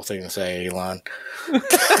a terrible thing to say, Elon.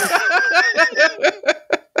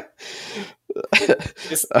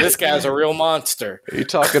 This guy's a real monster. Are you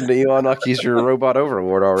talking to Elon like he's your robot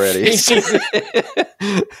overlord already?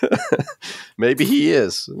 Maybe he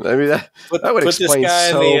is. Maybe that would explain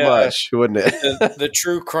so much, wouldn't it? the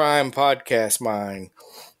true crime podcast mind.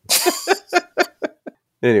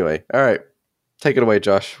 Anyway, all right. Take it away,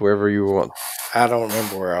 Josh, wherever you want. I don't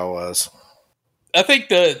remember where I was. I think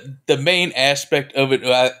the main aspect of it,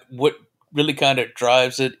 what really kind of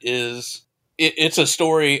drives it is it's a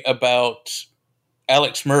story about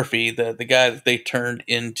Alex Murphy, the guy that they turned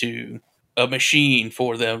into a machine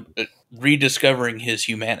for them, rediscovering his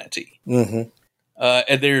humanity. Mm-hmm.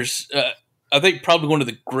 And there's, I think, probably one of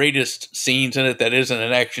the greatest scenes in it that isn't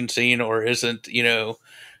an action scene or isn't, a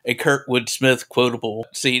Kurtwood Smith quotable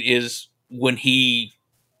scene is when he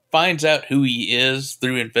finds out who he is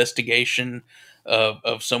through investigation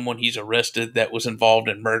of someone he's arrested that was involved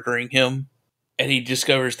in murdering him. And he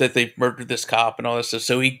discovers that they've murdered this cop and all this stuff.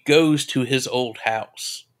 So he goes to his old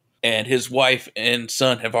house, and his wife and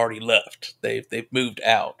son have already left. They've moved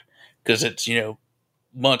out because it's,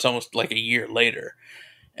 months, almost like a year later.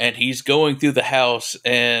 And he's going through the house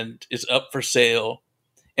and is up for sale.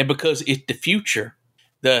 And because it's the future,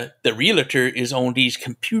 the realtor is on these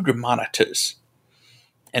computer monitors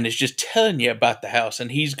and is just telling you about the house. And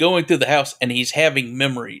he's going through the house and he's having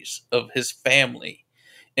memories of his family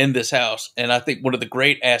in this house. And I think one of the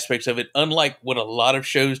great aspects of it, unlike what a lot of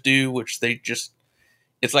shows do, which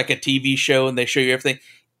it's like a TV show and they show you everything,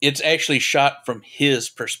 it's actually shot from his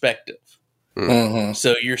perspective. Mm-hmm.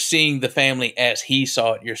 So you're seeing the family as he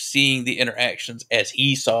saw it. You're seeing the interactions as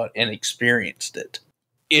he saw it and experienced it.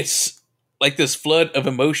 It's like this flood of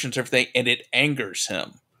emotions, everything, and it angers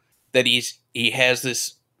him that he has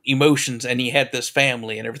this emotions and he had this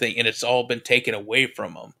family and everything, and it's all been taken away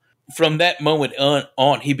from him. From that moment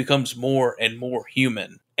on, he becomes more and more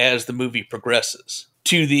human as the movie progresses,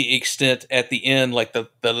 to the extent at the end, like the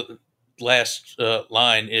last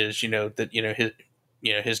line is, that,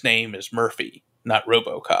 his name is Murphy, not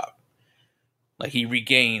RoboCop. Like he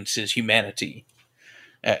regains his humanity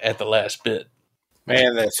at the last bit.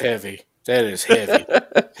 Man, that's heavy. That is heavy.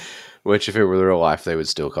 Which, if it were real life, they would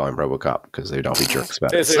still call him RoboCop because they'd all be jerks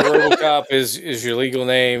about They it. say RoboCop is your legal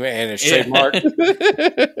name and it's trademark.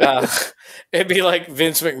 It'd be like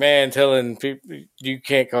Vince McMahon telling people, you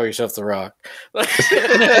can't call yourself The Rock.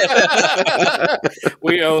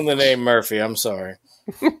 We own the name Murphy. I'm sorry.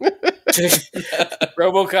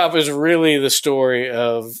 RoboCop is really the story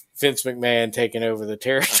of Vince McMahon taking over the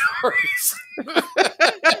territories.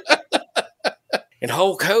 And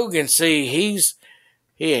Hulk Hogan, see,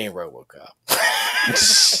 he ain't RoboCop.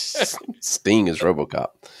 Sting is RoboCop.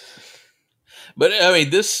 But I mean,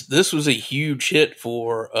 this was a huge hit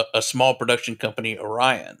for a small production company,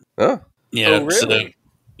 Orion. Oh, Yeah, oh really?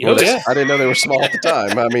 Yeah. I didn't know they were small at the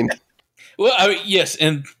time. I mean, Well, I mean, yes,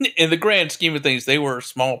 in the grand scheme of things, they were a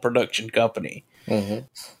small production company, and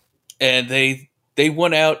they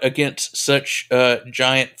went out against such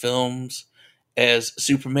giant films as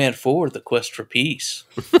Superman 4: The Quest for Peace.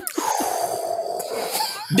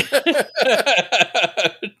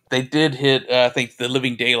 They did hit. I think The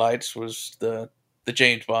Living Daylights was the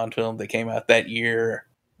James Bond film that came out that year.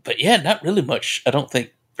 But yeah, not really much. I don't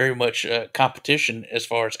think very much competition as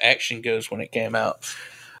far as action goes when it came out.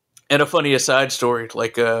 And a funny aside story,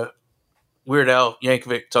 like Weird Al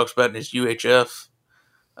Yankovic talks about in his UHF,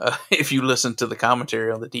 if you listen to the commentary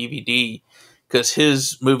on the DVD, because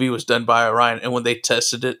his movie was done by Orion, and when they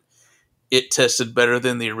tested it, it tested better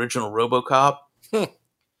than the original RoboCop.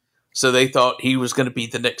 So they thought he was going to be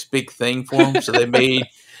the next big thing for him. So they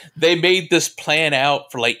made this plan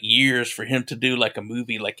out for like years for him to do like a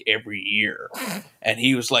movie like every year. And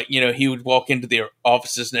he was like, he would walk into the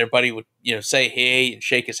offices and everybody would, say hey and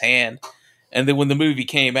shake his hand. And then when the movie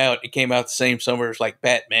came out, it came out the same summer as like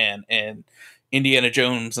Batman and Indiana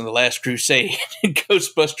Jones and The Last Crusade and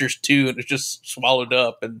Ghostbusters 2. And it just swallowed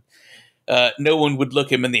up. And no one would look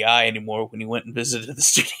him in the eye anymore when he went and visited the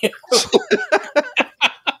studio.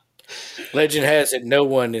 Legend has it no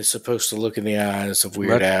one is supposed to look in the eyes of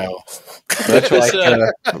Weird Al.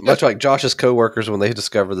 Much like Josh's coworkers when they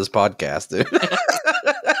discover this podcast, dude.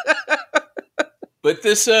 But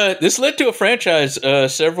this led to a franchise,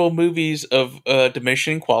 several movies of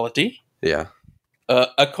diminishing quality. Yeah.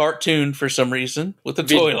 A cartoon for some reason with a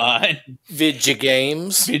toy line. Vidya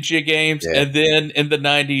Games. Yeah. And then in the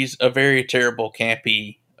 90s, a very terrible,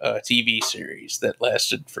 campy TV series that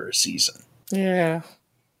lasted for a season. Yeah.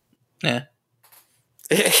 Yeah.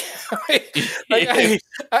 I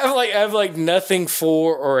have like nothing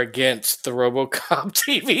for or against the RoboCop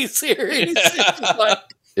TV series.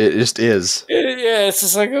 It just is. It's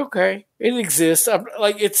just like, okay, it exists.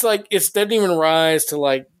 It doesn't even rise to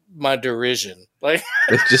like my derision. Like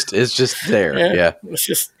it's just there. Yeah. It's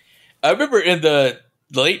just. I remember in the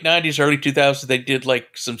late 90s, early 2000s, they did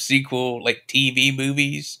like some sequel like TV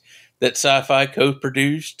movies that Sci-Fi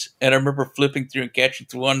co-produced, and I remember flipping through and catching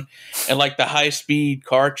through one, and like the high-speed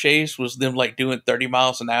car chase was them like doing 30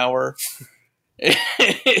 miles an hour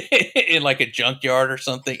in like a junkyard or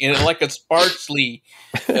something, in like a sparsely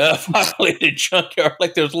populated junkyard.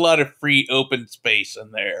 Like there's a lot of free open space in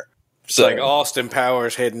there. It's like Austin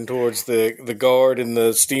Powers heading towards the guard and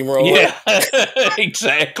the steamroller. Yeah,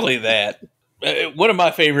 exactly that. One of my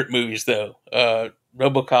favorite movies, though,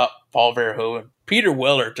 RoboCop, Paul Verhoeven. Peter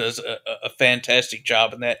Weller does a fantastic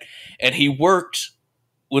job in that, and he worked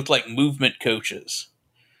with like movement coaches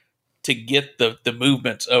to get the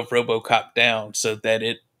movements of RoboCop down so that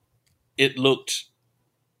it looked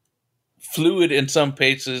fluid in some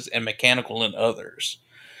places and mechanical in others.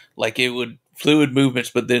 Like it would fluid movements,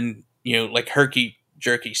 but then like herky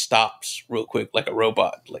jerky stops real quick, like a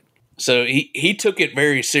robot. Like so, he took it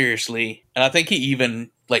very seriously, and I think he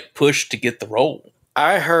even like pushed to get the role.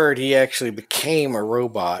 I heard he actually became a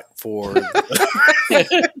robot for...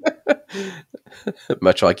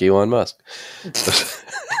 Much like Elon Musk.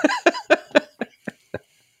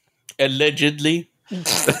 Allegedly.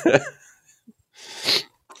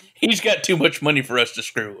 He's got too much money for us to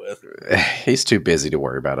screw with. He's too busy to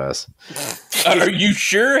worry about us. Are you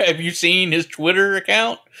sure? Have you seen his Twitter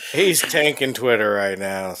account? He's tanking Twitter right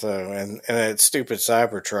now, so and that stupid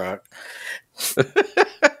Cybertruck.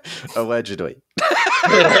 Allegedly.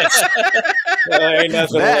 Ain't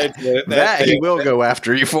nothing that he will go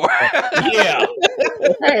after you for. Yeah.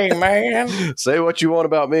 Hey, man. Say what you want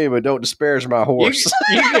about me, but don't disparage my horse.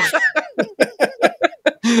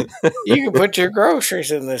 You can put your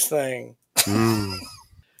groceries in this thing.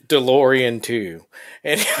 DeLorean, too.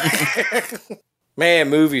 And man,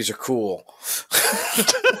 movies are cool.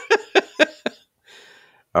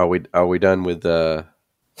 Are we done with the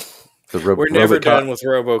We're never done with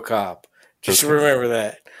RoboCop. Just remember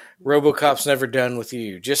that. RoboCop's never done with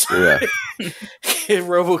you. Just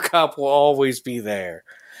RoboCop will always be there.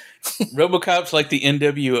 RoboCop's like the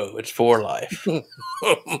NWO. It's for life.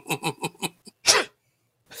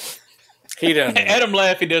 He doesn't. Adam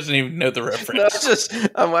laugh. He doesn't even know the reference. No,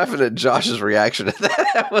 I'm laughing at Josh's reaction to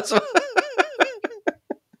that.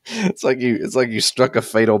 It's like you struck a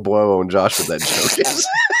fatal blow on Josh with that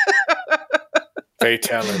joke.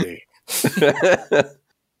 Fatality.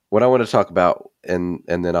 What I want to talk about, and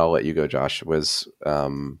then I'll let you go, Josh, was I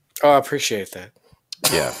appreciate that.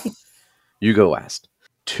 Yeah. You go last.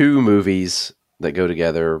 2 movies that go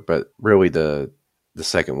together, but really the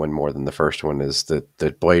second one more than the first one is the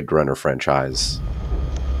Blade Runner franchise.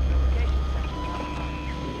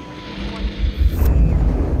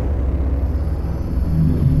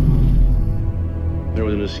 There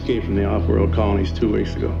was an escape from the off-world colonies 2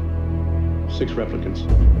 weeks ago. 6 replicants.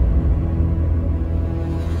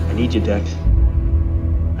 I need you, Dex.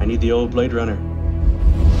 I need the old Blade Runner.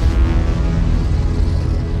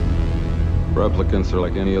 Replicants are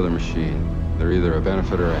like any other machine. They're either a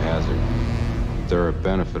benefit or a hazard. If they're a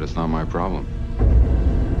benefit, it's not my problem.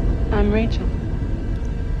 I'm Rachel.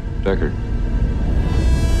 Deckard.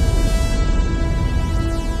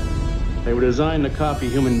 They were designed to copy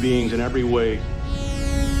human beings in every way.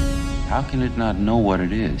 How can it not know what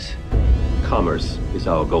it is? Commerce is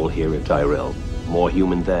our goal here at Tyrell. More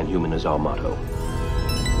human than human is our motto.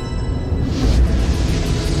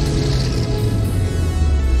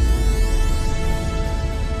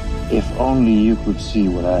 If only you could see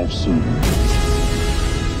what I've seen.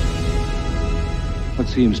 What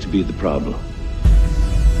seems to be the problem?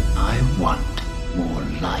 I want more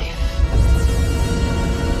life.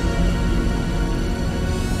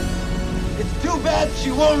 It's too bad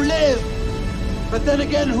she won't live. But then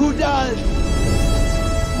again, who does?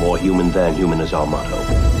 More human than human is our motto.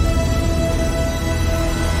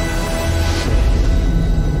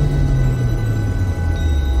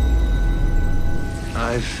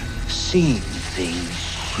 I've seen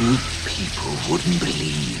things you people wouldn't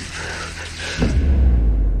believe.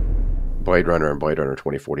 Blade Runner and Blade Runner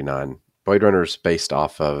 2049. Blade Runner is based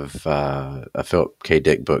off of a Philip K.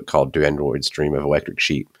 Dick book called Do Androids Dream of Electric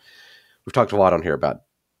Sheep? We've talked a lot on here about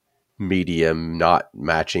medium not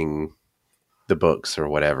matching the books or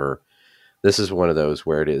whatever. This is one of those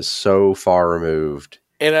where it is so far removed.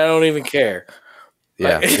 And I don't even care.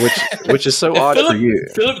 Yeah, which is so odd for you.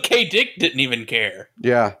 Philip K. Dick didn't even care.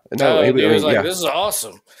 Yeah, he was like, "This is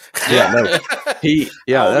awesome." Yeah, no,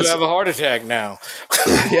 I'll have a heart attack now.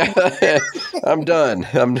 Yeah, I'm done.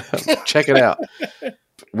 I'm checking out.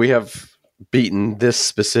 We have beaten this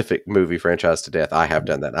specific movie franchise to death. I have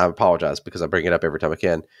done that. I apologize because I bring it up every time I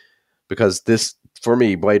can. Because this, for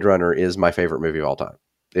me, Blade Runner is my favorite movie of all time.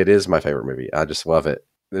 It is my favorite movie. I just love it.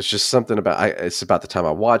 There's just something about it's about the time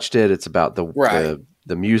I watched it. It's about the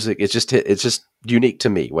music. It's just unique to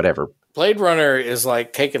me. Whatever. Blade Runner is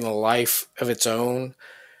like taking a life of its own.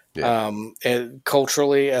 Yeah. And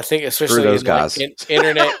culturally, I think, especially those guys.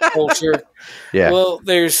 Internet culture. Yeah. Well,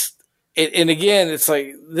 and again, it's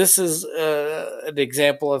like this is an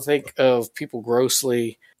example, I think, of people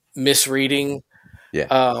grossly misreading. Yeah.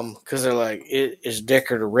 Because they're like, is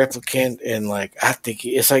Deckard a replicant? And like, I think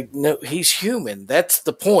it's like, no, he's human. That's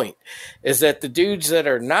the point. Is that the dudes that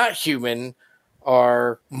are not human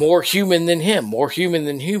are more human than him, more human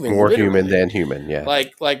than human, more literally. human than human. Yeah.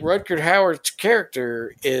 Like Rutger Hauer's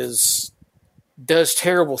character does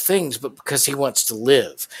terrible things, but because he wants to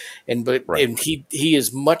live, and he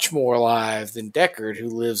is much more alive than Deckard, who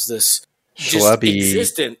lives this schlubby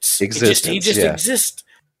existence. He just exists.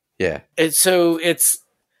 Yeah. And so it's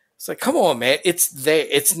like, come on, man.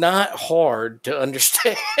 It's not hard to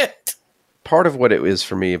understand. Part of what it is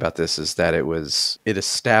for me about this is that it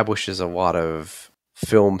establishes a lot of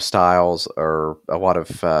film styles or a lot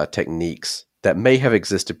of techniques that may have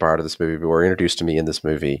existed prior to this movie, but were introduced to me in this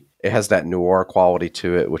movie. It has that noir quality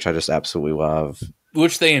to it, which I just absolutely love.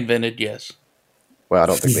 Which they invented, yes. Well, I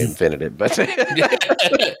don't think they invented it, but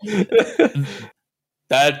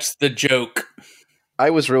that's the joke. I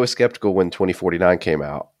was really skeptical when 2049 came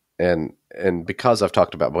out, and because I've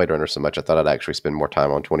talked about Blade Runner so much, I thought I'd actually spend more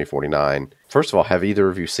time on 2049. First of all, have either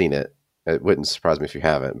of you seen it? It wouldn't surprise me if you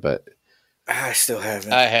haven't, but I still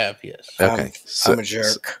haven't. I have, yes. Okay, I'm a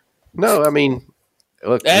jerk. No, I mean,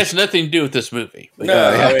 look, that has nothing to do with this movie.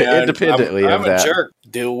 No, independently I'm of that, a jerk.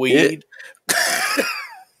 Dillweed.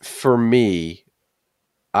 For me,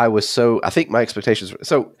 I think my expectations.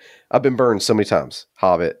 So I've been burned so many times.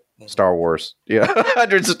 Hobbit. Star Wars,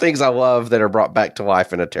 hundreds of things I love that are brought back to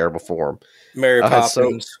life in a terrible form. Mary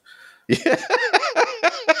Poppins, the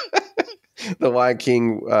Lion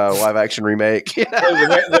King live action remake.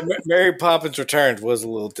 the Mary Poppins Returns was a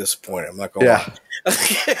little disappointing. I'm not going to lie.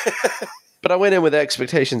 But I went in with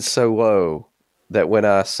expectations so low that when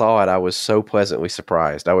I saw it, I was so pleasantly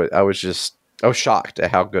surprised. I was shocked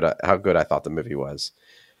at how good I thought the movie was.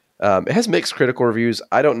 It has mixed critical reviews.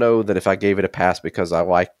 I don't know that if I gave it a pass because I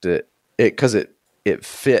liked it because it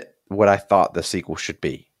fit what I thought the sequel should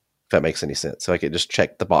be. If that makes any sense. Like it just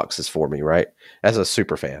checked the boxes for me, right? As a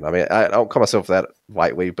super fan. I mean, I don't call myself that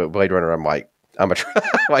lightly, but Blade Runner, I'm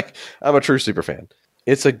a true super fan.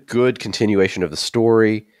 It's a good continuation of the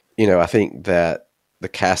story. You know, I think that the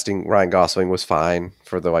casting, Ryan Gosling was fine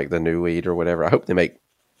for the new lead or whatever. I hope they make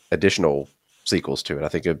additional sequels to it. I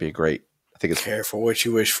think it would be great. I think it's careful what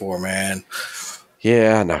you wish for, man.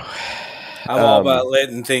 Yeah, I know. I'm all about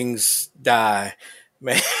letting things die,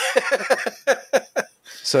 man.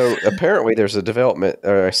 So apparently there's a development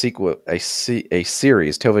or a sequel, a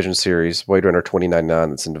series, television series, Blade Runner 2099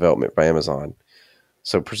 that's in development by Amazon.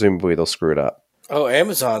 So presumably they'll screw it up. Oh,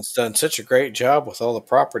 Amazon's done such a great job with all the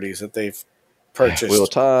properties that they've purchased. Wheel of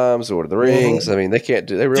Time, Lord of the Rings. I mean, they can't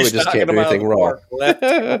do anything wrong. Left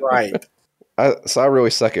and right. So I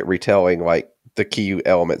really suck at retelling like the key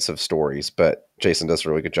elements of stories, but Jason does a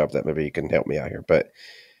really good job of that. Maybe you can help me out here. But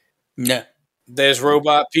yeah, there's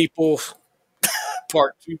Robot People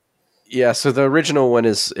Part 2. Yeah, so the original one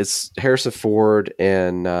it's Harrison Ford,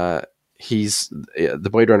 and the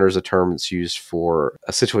Blade Runner is a term that's used for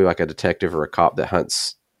essentially like a detective or a cop that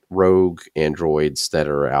hunts rogue androids that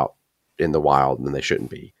are out in the wild and they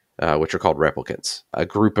shouldn't be, which are called replicants. A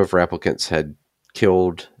group of replicants had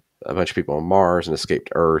killed a bunch of people on Mars and escaped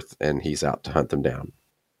Earth, and he's out to hunt them down.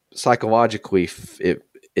 Psychologically,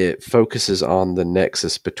 it focuses on the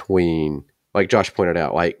nexus between, like Josh pointed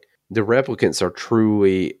out, like the replicants are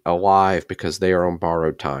truly alive because they are on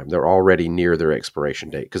borrowed time. They're already near their expiration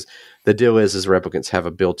date. Because the deal is replicants have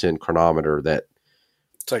a built-in chronometer that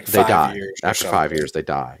it's like they die. After 5 years, they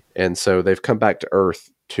die. And so they've come back to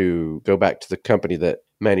Earth to go back to the company that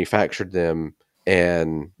manufactured them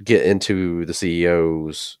and get into the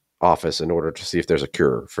CEO's office in order to see if there's a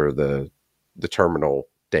cure for the terminal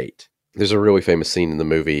date. There's a really famous scene in the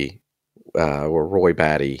movie where Roy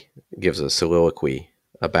Batty gives a soliloquy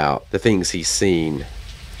about the things he's seen.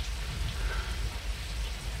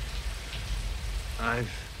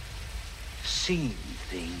 I've seen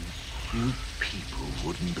things you people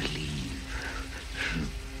wouldn't believe.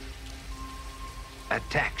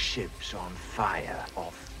 Attack ships on fire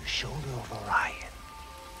off the shoulder of Orion.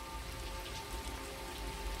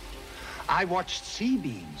 I watched sea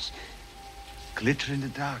beams glitter in the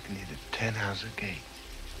dark near the 10-house gate.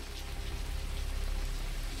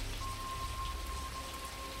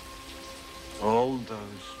 All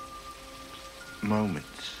those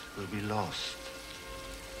moments will be lost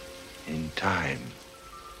in time,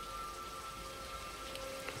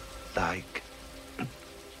 like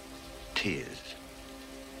tears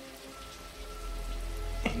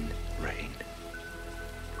in rain.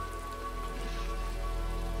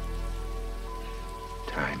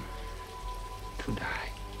 Time to die.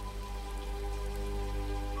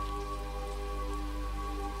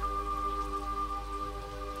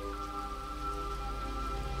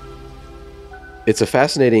 It's a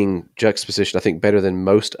fascinating juxtaposition, I think, better than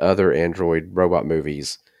most other android robot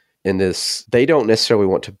movies. In this, they don't necessarily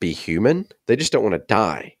want to be human. They just don't want to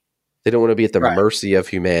die. They don't want to be at the mercy of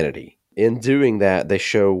humanity. In doing that, they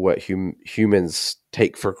show what humans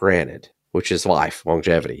take for granted, which is life,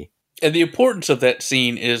 longevity. And the importance of that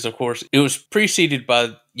scene is, of course, it was preceded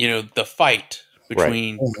by, the fight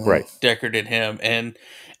between Deckard and him. And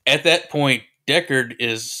at that point, Deckard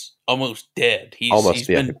is almost dead. He's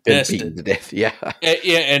been bested to death. Yeah.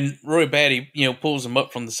 And Roy Batty, pulls him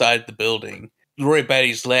up from the side of the building. Roy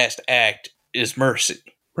Batty's last act is mercy.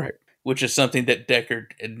 Right. Which is something that Deckard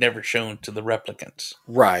had never shown to the replicants.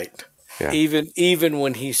 Right. Yeah. Even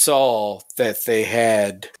when he saw that they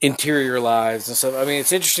had interior lives and stuff. I mean,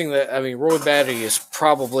 it's interesting that, Roy Batty is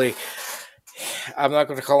probably, I'm not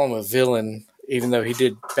going to call him a villain, even though he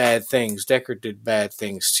did bad things. Deckard did bad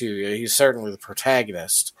things too. He's certainly the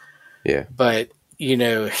protagonist. Yeah. But,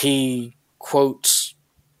 he quotes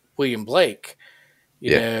William Blake.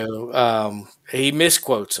 He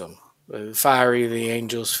misquotes him. Fiery the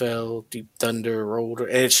angels fell, deep thunder rolled.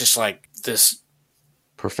 And it's just like this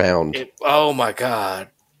profound. Oh my God.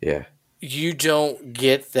 Yeah. You don't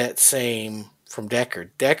get that same from Deckard.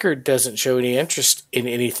 Deckard doesn't show any interest in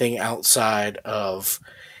anything outside of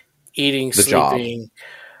eating, the sleeping. Job.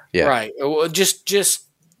 Yeah. Right. Well, just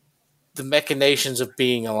the machinations of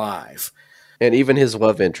being alive. And even his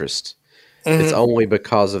love interest. Mm-hmm. It's only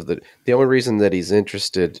because of the only reason that he's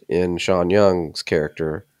interested in Sean Young's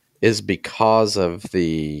character is because of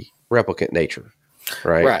the replicant nature.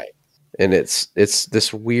 Right. Right. and it's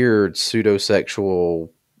this weird pseudosexual.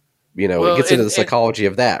 Well, it gets into the psychology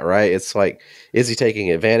of that, right? It's like, is he taking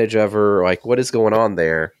advantage of her? Like, what is going on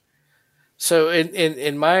there? So,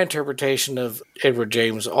 in my interpretation of Edward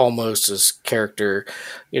James Olmos's character,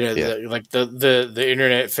 the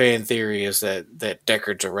internet fan theory is that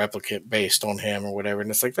Deckard's a replicant based on him or whatever, and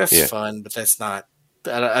it's like that's fun, but that's not.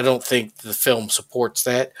 I don't think the film supports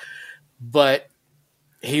that. But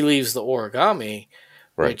he leaves the origami,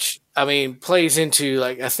 which plays into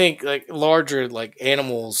I think larger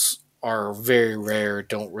larger are very rare,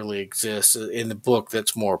 don't really exist in the book.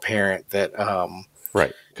 That's more apparent that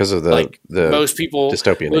right, because of the most people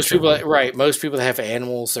dystopian most nature. people most people that have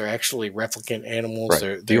animals, they're actually replicant animals.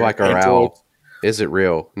 Right. Do you like our owl? Is it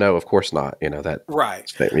real? No, of course not. That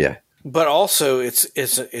right. Yeah, but also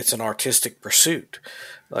it's an artistic pursuit.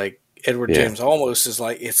 Like Edward James Olmos is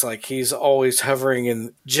it's like he's always hovering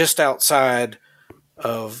in just outside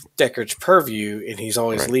of Deckard's purview, and he's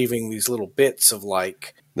always leaving these little bits of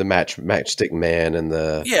the matchstick man and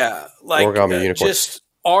the origami unicorn. Just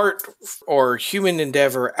art or human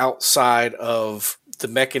endeavor outside of the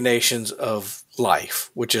machinations of life,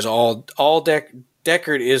 which is all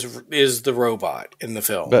Deckard is the robot in the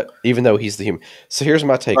film. But even though he's the human. So here's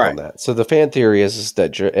my take on that. So the fan theory is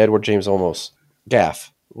that Edward James Olmos,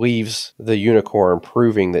 Gaff, leaves the unicorn,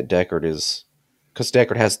 proving that Deckard is... Because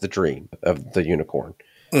Deckard has the dream of the unicorn.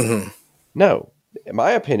 Mm-hmm. No.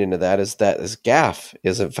 My opinion of that is Gaff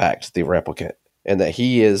is in fact the replicant, and that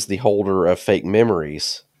he is the holder of fake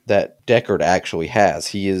memories that Deckard actually has.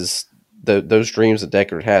 He is those dreams that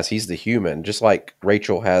Deckard has. He's the human, just like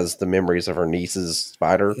Rachel has the memories of her niece's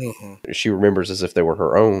spider. Mm-hmm. She remembers as if they were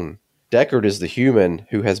her own. Deckard is the human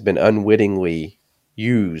who has been unwittingly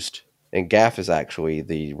used, and Gaff is actually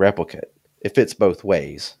the replicant. It fits both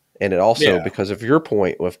ways. And it also, because of your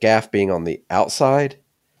point with Gaff being on the outside,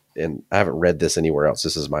 and I haven't read this anywhere else,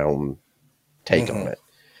 this is my own take on it,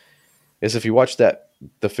 is if you watch the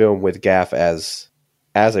film with Gaff as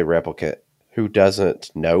a replicant who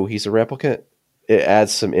doesn't know he's a replicant, it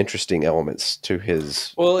adds some interesting elements to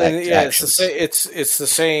his actions. It's the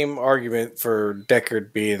same argument for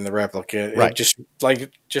Deckard being the replicant. Right.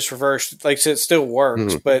 It just reversed. Like I said, it still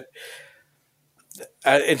works, but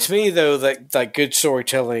and to me though, that good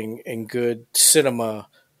storytelling and good cinema,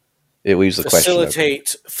 it leaves the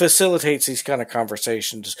facilitates these kind of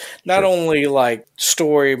conversations. Not only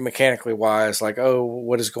story mechanically wise,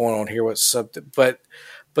 what is going on here, what's subject, but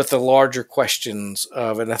the larger questions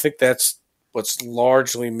of, and I think that's what's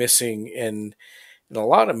largely missing in a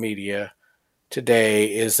lot of media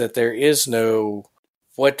today, is that there is no,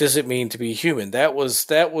 what does it mean to be human? That was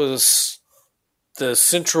the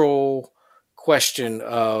central question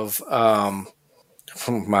of,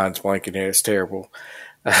 mine's blanking here, it's terrible.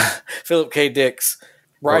 Philip K. Dick's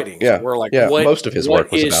writings. Were most of his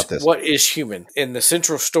work was about this. What is human? And the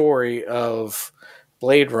central story of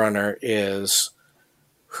Blade Runner is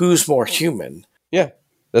who's more human. Yeah,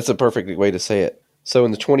 that's a perfect way to say it. So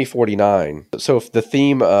in the 2049, if the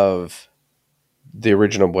theme of the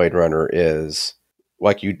original Blade Runner is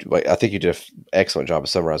I think you did an excellent job of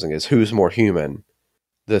summarizing, is who's more human.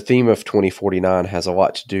 The theme of 2049 has a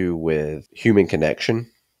lot to do with human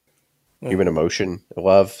connection, human emotion,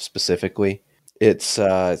 love specifically. It's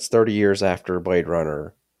 30 years after Blade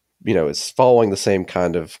Runner. It's following the same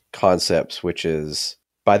kind of concepts, which is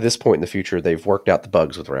by this point in the future, they've worked out the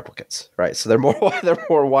bugs with replicants, right? So they're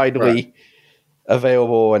more widely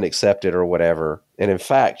available and accepted or whatever. And in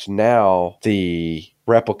fact, now the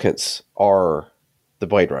replicants are the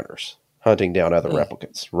Blade Runners hunting down other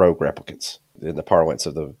replicants, rogue replicants. In the parlance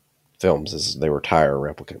of the films, is they retire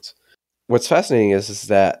replicants. What's fascinating is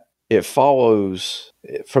that it follows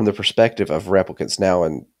from the perspective of replicants now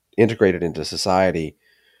and integrated into society,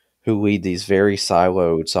 who lead these very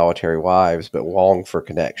siloed, solitary lives, but long for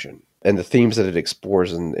connection. And the themes that it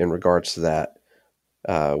explores in regards to that,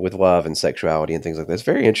 with love and sexuality and things like that, it's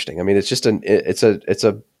very interesting. I mean, it's just it's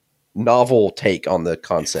a novel take on the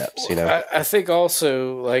concepts. I think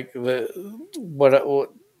also what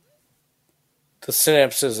the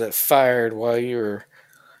synapses that fired while you were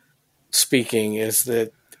speaking is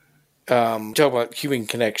that talk about human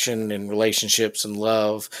connection and relationships and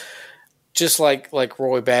love. Just like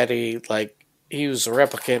Roy Batty, he was a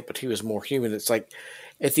replicant, but he was more human. It's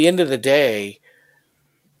at the end of the day,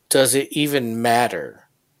 does it even matter?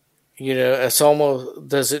 It's almost,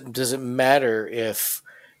 does it matter if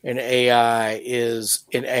an AI is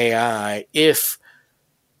an AI if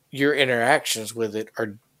your interactions with it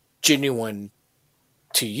are genuine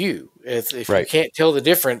to you? If you can't tell the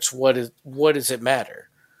difference, what does it matter?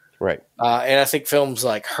 Right. And I think films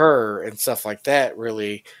like Her and stuff like that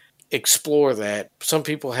really explore that. Some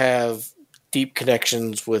people have deep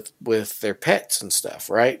connections with their pets and stuff,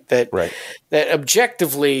 right? That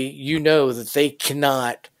objectively, you know, that they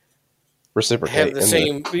cannot reciprocate. Have the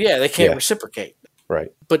same, they can't reciprocate.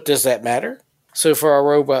 Right. But does that matter? So for our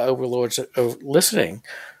robot overlords listening,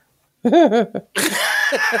 I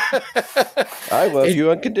love you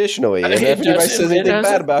unconditionally, and if anybody says anything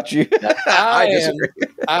bad about you, I disagree.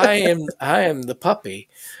 I am the puppy.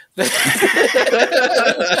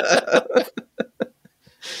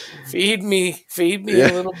 Feed me a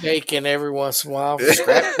little bacon every once in a while.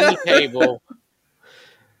 Scrap the table,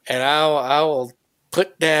 and I will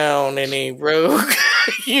put down any rogue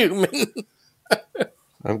human.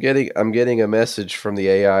 I'm getting a message from the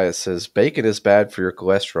AI that says bacon is bad for your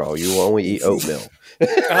cholesterol. You will only eat oatmeal.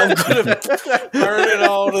 I'm gonna burn it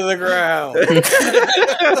all to the ground.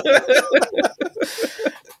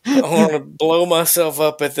 I want to blow myself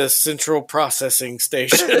up at the central processing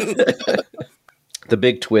station. The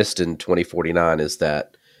big twist in 2049 is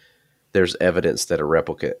that there's evidence that a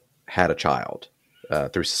replicant had a child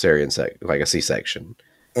through cesarean like a C-section.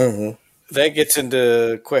 Mm-hmm. That gets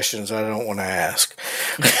into questions I don't want to ask.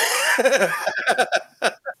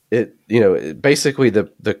 Basically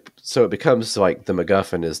so it becomes like the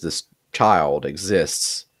MacGuffin is this child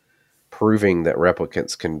exists, proving that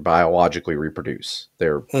replicants can biologically reproduce.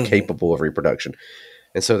 They're capable of reproduction.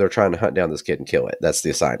 And so they're trying to hunt down this kid and kill it. That's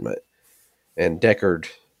the assignment. And Deckard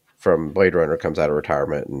from Blade Runner comes out of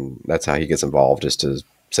retirement, and that's how he gets involved, is to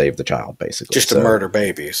save the child, basically. Just to murder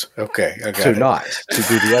babies. Okay, I got it. To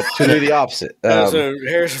do the opposite. So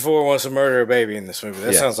Harrison Ford wants to murder a baby in this movie.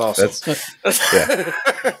 That sounds awesome.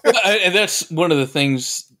 And that's one of the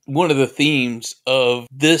things. One of the themes of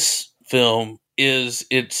this film is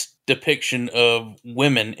its depiction of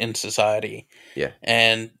women in society. Yeah,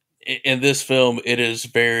 and in this film, it is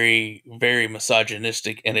very, very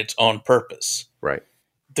misogynistic, and it's on purpose. Right.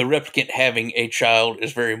 The replicant having a child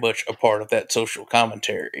is very much a part of that social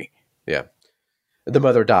commentary. Yeah. The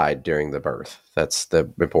mother died during the birth. That's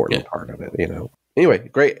the important part of it, Anyway,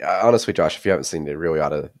 great. Honestly, Josh, if you haven't seen it, really ought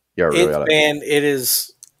to. And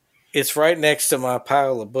it's right next to my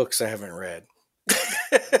pile of books I haven't read.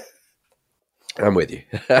 I'm with you.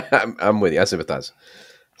 I'm with you. I sympathize.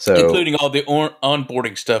 So, including all the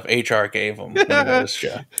onboarding stuff HR gave them.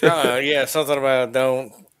 Something about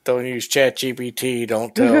don't use ChatGPT.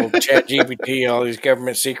 Don't tell ChatGPT all these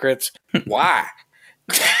government secrets. Why?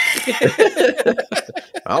 I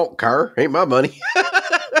don't care. Ain't my money.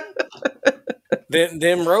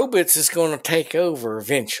 Them robots is going to take over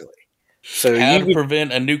eventually. So how to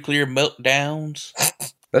prevent a nuclear meltdowns?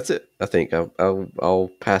 That's it. I think I'll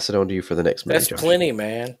pass it on to you for the next movie. That's Josh. Plenty,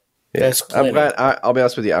 man. Yeah. That's plenty. I'm glad. I'll be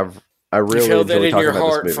honest with you. I really held that in your about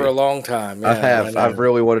heart this movie for a long time. Yeah, I have. I've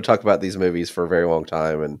really wanted to talk about these movies for a very long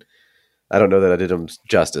time, and I don't know that I did them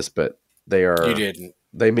justice, but they are. You didn't.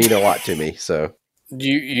 They mean a lot to me. So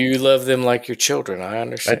you love them like your children. I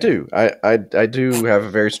understand. I do. I do have a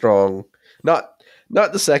very strong. Not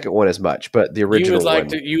the second one as much, but the original one.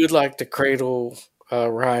 You would like to cradle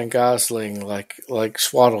Ryan Gosling, like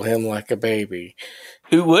swaddle him like a baby.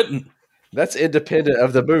 Who wouldn't? That's independent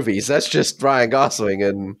of the movies. That's just Ryan Gosling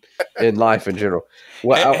and in life in general.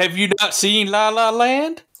 Well, have you not seen La La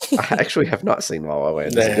Land? I actually have not seen La La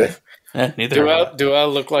Land. Is it good? Neither. Do I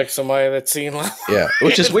look like somebody that's seen La La Land? Yeah,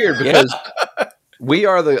 which is weird because we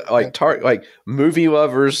are the movie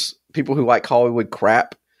lovers, people who like Hollywood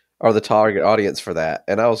crap are the target audience for that.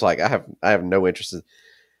 And I was like, I have no interest in.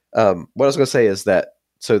 What I was going to say is that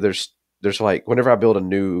there's like whenever I build a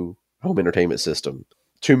new home entertainment system,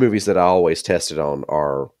 two movies that I always tested on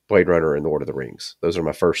are Blade Runner and The Lord of the Rings. Those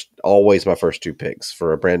are always my first two picks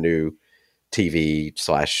for a brand new TV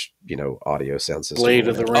 / audio sound system. Blade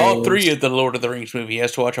of the Rings. All three of the Lord of the Rings movie. He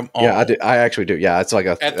has to watch them all. Yeah, I do. I actually do. Yeah, it's like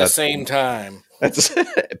at the same time. That's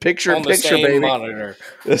picture on the picture same baby. Monitor.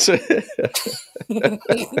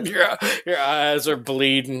 your eyes are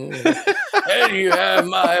bleeding. And you have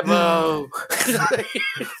my bow.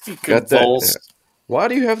 You convulse. Why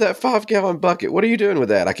do you have that 5-gallon bucket? What are you doing with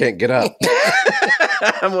that? I can't get up.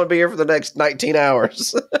 I'm going to be here for the next 19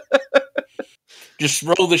 hours. Just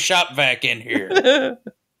roll the shop vac in here.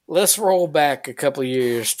 Let's roll back a couple of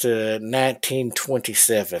years to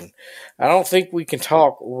 1927. I don't think we can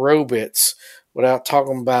talk robots without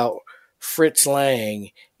talking about Fritz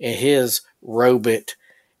Lang and his robot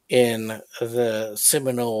in the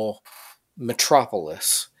seminal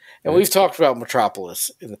Metropolis. And we've talked about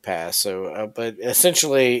Metropolis in the past, but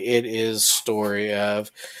essentially it is a story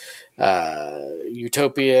of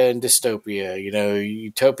utopia and dystopia.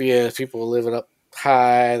 Utopia, people living up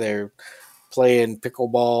high, they're playing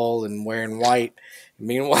pickleball and wearing white.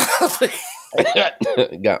 Meanwhile,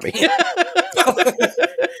 got me.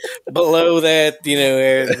 below that,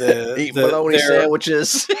 eating bologna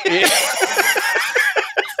sandwiches.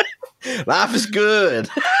 Life is good.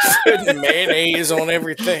 Putting mayonnaise on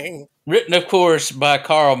everything. Written, of course, by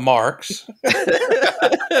Karl Marx.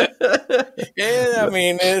 Yeah, I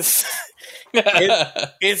mean, it's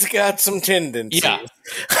got some tendencies. Yeah.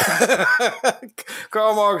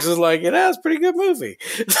 Karl Marx is like, that's a pretty good movie.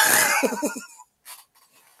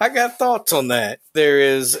 I got thoughts on that.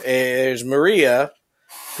 There's Maria,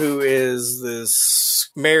 who is this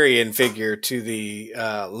Marian figure to the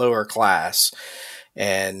lower class,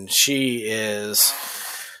 and she is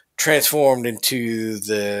transformed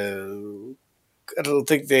into I don't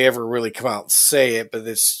think they ever really come out and say it, but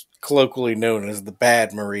it's colloquially known as the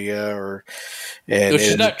Bad Maria.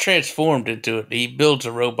 She's not transformed into it. He builds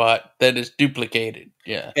a robot that is duplicated.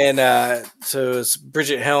 Yeah. And so it's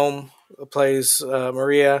Bridget Helm plays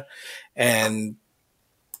Maria, and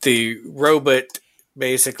the robot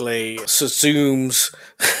basically assumes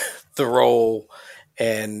the role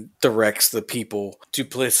and directs the people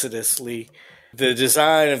duplicitously. The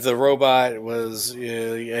design of the robot was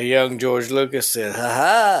a young George Lucas said,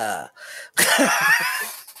 "Ha ha!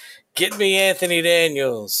 Get me Anthony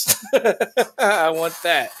Daniels. I want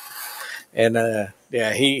that." And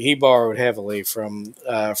he borrowed heavily from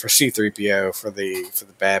for C-3PO for the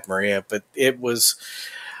Bad Maria, but it was,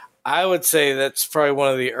 I would say that's probably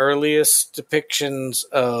one of the earliest depictions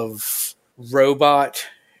of robot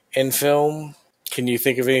in film. Can you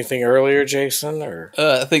think of anything earlier, Jason? Or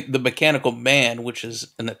I think The Mechanical Man, which is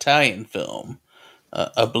an Italian film,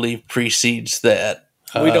 I believe precedes that.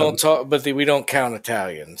 We don't talk, but we don't count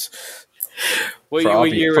Italians. What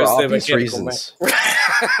year for was The obvious Mechanical reasons. Man?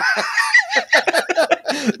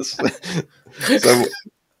 So,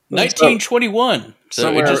 1921.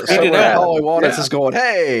 So it just beat it out. All I want is going,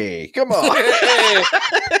 hey, come on. Hey,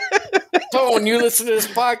 Tone, you listen to this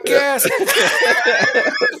podcast?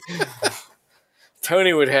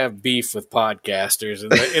 Tony would have beef with podcasters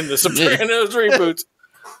in the Sopranos reboots.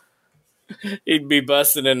 He'd be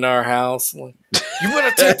busting in our house. Like, you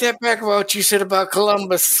want to take that back about what you said about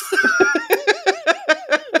Columbus?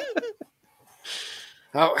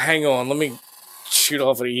 Oh, hang on. Let me shoot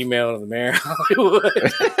off an email to the mayor of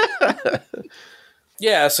Hollywood.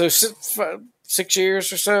 Yeah, so 6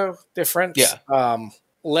 years or so difference. Yeah.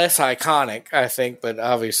 Less iconic, I think, but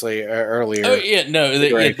obviously earlier. Oh, yeah, no.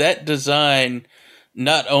 That design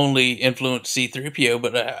not only influenced C-3PO,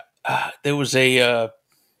 but there was a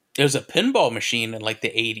pinball machine in like the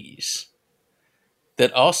 80s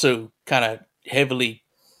that also kind of heavily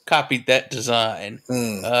copied that design.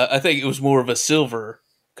 I think it was more of a silver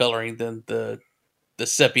coloring than the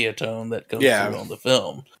sepia tone that comes through on the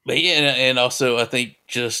film. But yeah, and also I think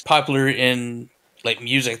just popular in like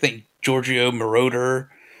music. I think Giorgio Moroder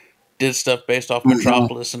did stuff based off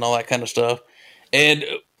Metropolis and all that kind of stuff. And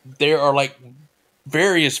there are like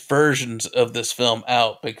various versions of this film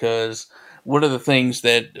out, because one of the things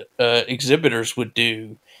that exhibitors would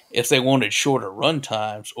do if they wanted shorter run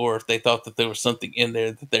times, or if they thought that there was something in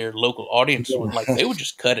there that their local audience would like, they would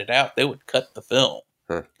just cut it out. They would cut the film.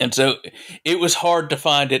 And so it was hard to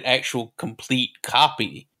find an actual complete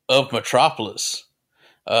copy of Metropolis.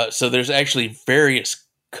 So there's actually various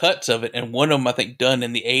cuts of it, and one of them, I think, done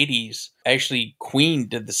in the 80s, actually Queen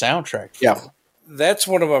did the soundtrack for. Yeah. That's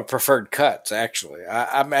one of my preferred cuts, actually.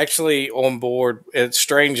 I'm actually on board, as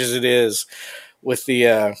strange as it is, with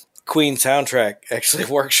the Queen soundtrack. Actually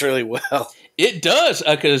works really well. It does,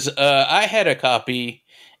 because I had a copy,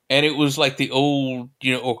 and it was like the old,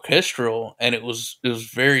 orchestral, and it was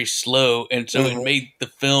very slow, and so it made the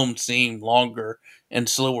film seem longer and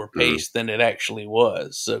slower paced than it actually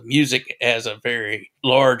was. So music has a very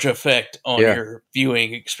large effect on your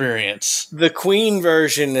viewing experience. The Queen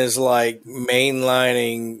version is like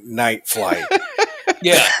mainlining Night Flight.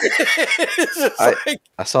 Yeah.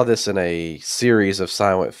 I saw this in a series of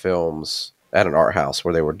silent films at an art house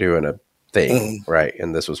where they were doing a thing, right?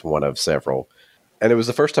 And this was one of several. And it was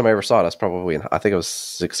the first time I ever saw it. I was probably I think I was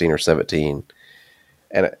 16 or 17.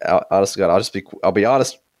 And honest to God, I'll be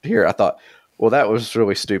honest here. I thought, well, that was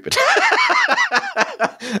really stupid.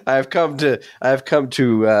 I have come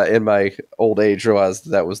to in my old age realize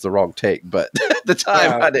that was the wrong take, but at the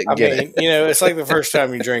time I didn't get it. It's like the first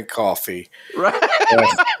time you drink coffee. Right.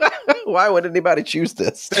 Why would anybody choose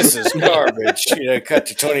this? This is garbage. Cut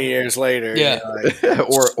to 20 years later. Yeah.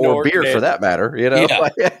 Or beer for that matter, Yeah.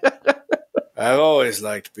 I've always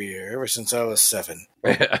liked beer ever since I was 7.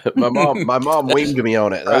 my mom winged me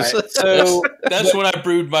on it. Right. So that's when I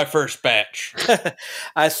brewed my first batch.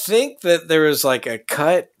 I think that there was like a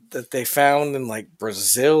cut that they found in like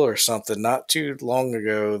Brazil or something not too long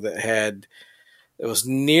ago that was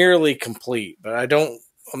nearly complete, but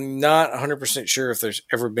I'm not 100% sure if there's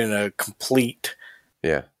ever been a complete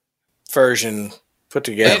version put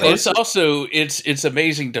together. And it's also it's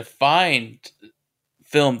amazing to find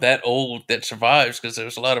film that old that survives, because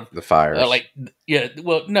there's a lot of the fires.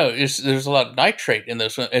 There's a lot of nitrate in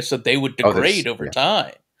those, and so they would degrade over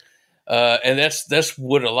time. And that's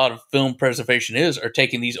what a lot of film preservation are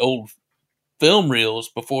taking these old film reels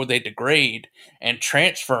before they degrade and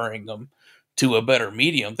transferring them to a better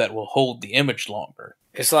medium that will hold the image longer.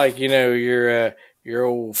 It's like, your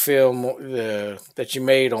old film that you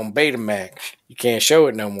made on Betamax. You can't show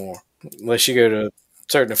it no more unless you go to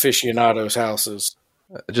certain aficionados' houses.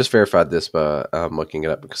 I just verified this by looking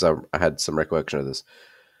it up because I had some recollection of this.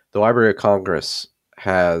 The Library of Congress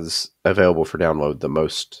has available for download the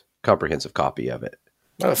most comprehensive copy of it.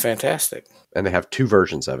 Oh, fantastic. And they have 2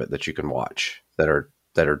 versions of it that you can watch that are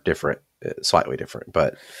different, slightly different.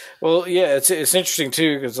 But well, yeah, it's interesting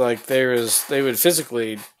too, because like they would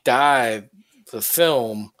physically dye the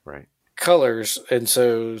film colors, and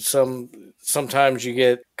so sometimes you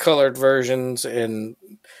get colored versions, and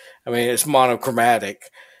I mean it's monochromatic,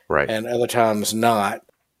 right, and other times not.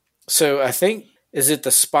 So I think, is it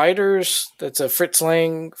The Spiders? That's a Fritz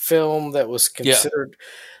Lang film that was considered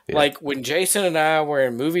like when Jason and I were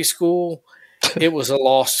in movie school, it was a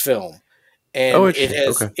lost film. And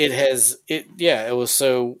it was,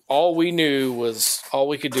 so all we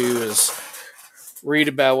could do is read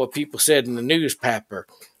about what people said in the newspaper.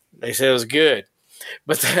 They said it was good,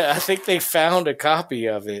 but I think they found a copy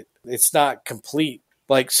of it. It's not complete.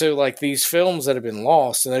 Like these films that have been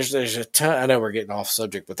lost, and there's a ton. I know we're getting off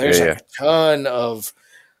subject, but there's a ton of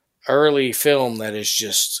early film that is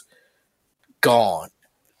just gone.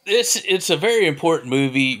 It's a very important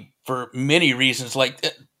movie for many reasons. Like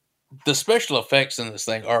the special effects in this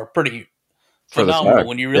thing are pretty phenomenal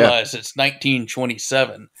when you realize it's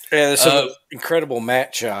 1927. Yeah, there's some incredible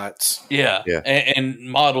matte shots. Yeah. And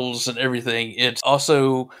models and everything. It's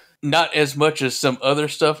also not as much as some other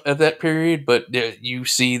stuff at that period, but you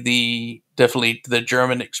see definitely the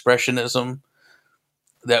German expressionism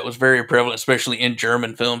that was very prevalent, especially in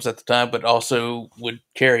German films at the time, but also would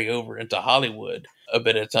carry over into Hollywood a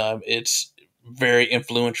bit at a time. It's very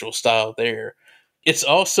influential style there. It's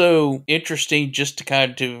also interesting just to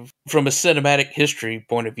kind of, from a cinematic history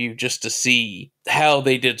point of view, just to see how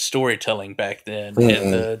they did storytelling back then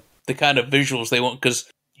and the kind of visuals they want. Because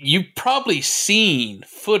you've probably seen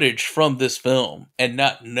footage from this film and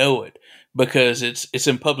not know it because it's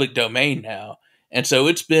in public domain now. And so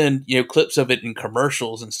it's been, clips of it in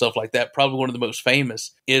commercials and stuff like that. Probably one of the most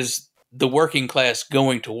famous is the working class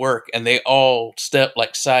going to work, and they all step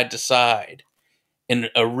like side to side in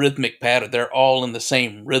a rhythmic pattern. They're all in the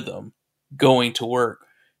same rhythm going to work,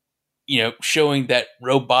 showing that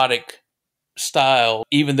robotic style.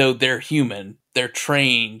 Even though they're human, they're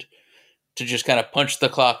trained to just kind of punch the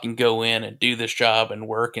clock and go in and do this job and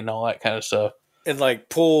work and all that kind of stuff. And like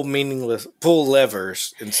pull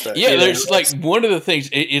levers and stuff. Yeah, there's like one of the things,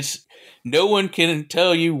 it's no one can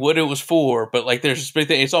tell you what it was for, but like there's this big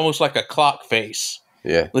thing. It's almost like a clock face.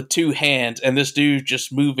 Yeah. With 2 hands, and this dude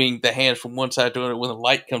just moving the hands from one side to another when the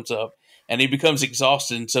light comes up, and he becomes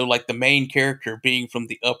exhausted. And so, like the main character being from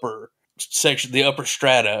the upper section, the upper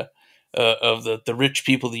strata of the rich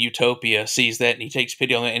people, the utopia, sees that, and he takes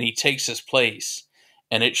pity on it, and he takes his place.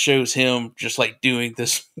 And it shows him just like doing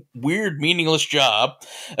this weird, meaningless job,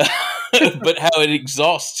 but how it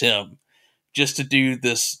exhausts him just to do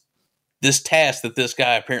this task that this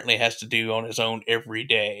guy apparently has to do on his own every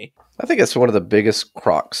day. I think it's one of the biggest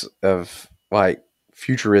crocs of like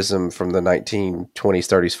futurism from the 1920s,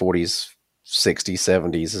 30s, 40s, 60s,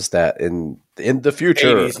 70s is that in the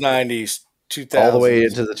future, 80s, 90s, 2000s, all the way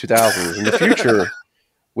into the 2000s, in the future,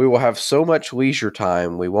 we will have so much leisure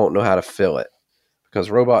time we won't know how to fill it because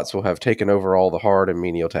robots will have taken over all the hard and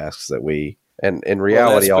menial tasks that we. And in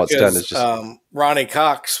reality, all it's done is just... Ronnie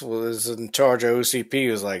Cox was in charge of OCP. He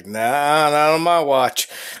was like, nah, not on my watch.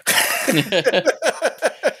 I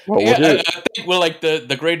think, like,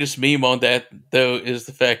 the greatest meme on that, though, is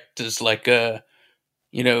the fact is, like,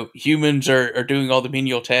 humans are doing all the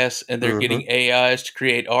menial tasks, and they're getting AIs to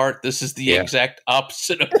create art. This is the exact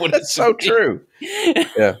opposite of what it's so true.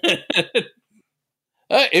 Yeah.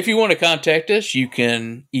 If you want to contact us, you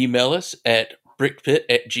can email us at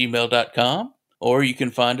brickpit@gmail.com, or you can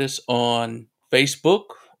find us on Facebook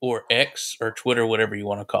or X or Twitter, whatever you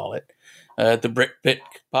want to call it. the Brick Pit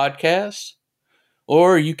Podcast,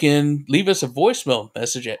 or you can leave us a voicemail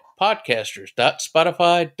message at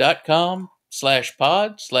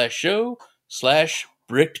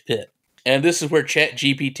podcasters.spotify.com/pod/show/brickpit. And this is where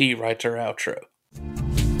ChatGPT writes our outro.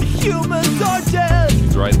 Humans are dead.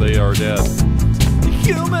 He's right, they are dead.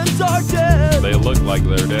 Humans are dead. They look like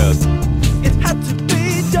they're dead. It had to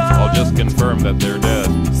be done. I'll just confirm that they're dead.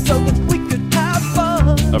 So that we could have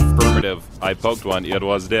fun. Affirmative. I poked one, it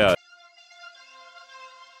was dead.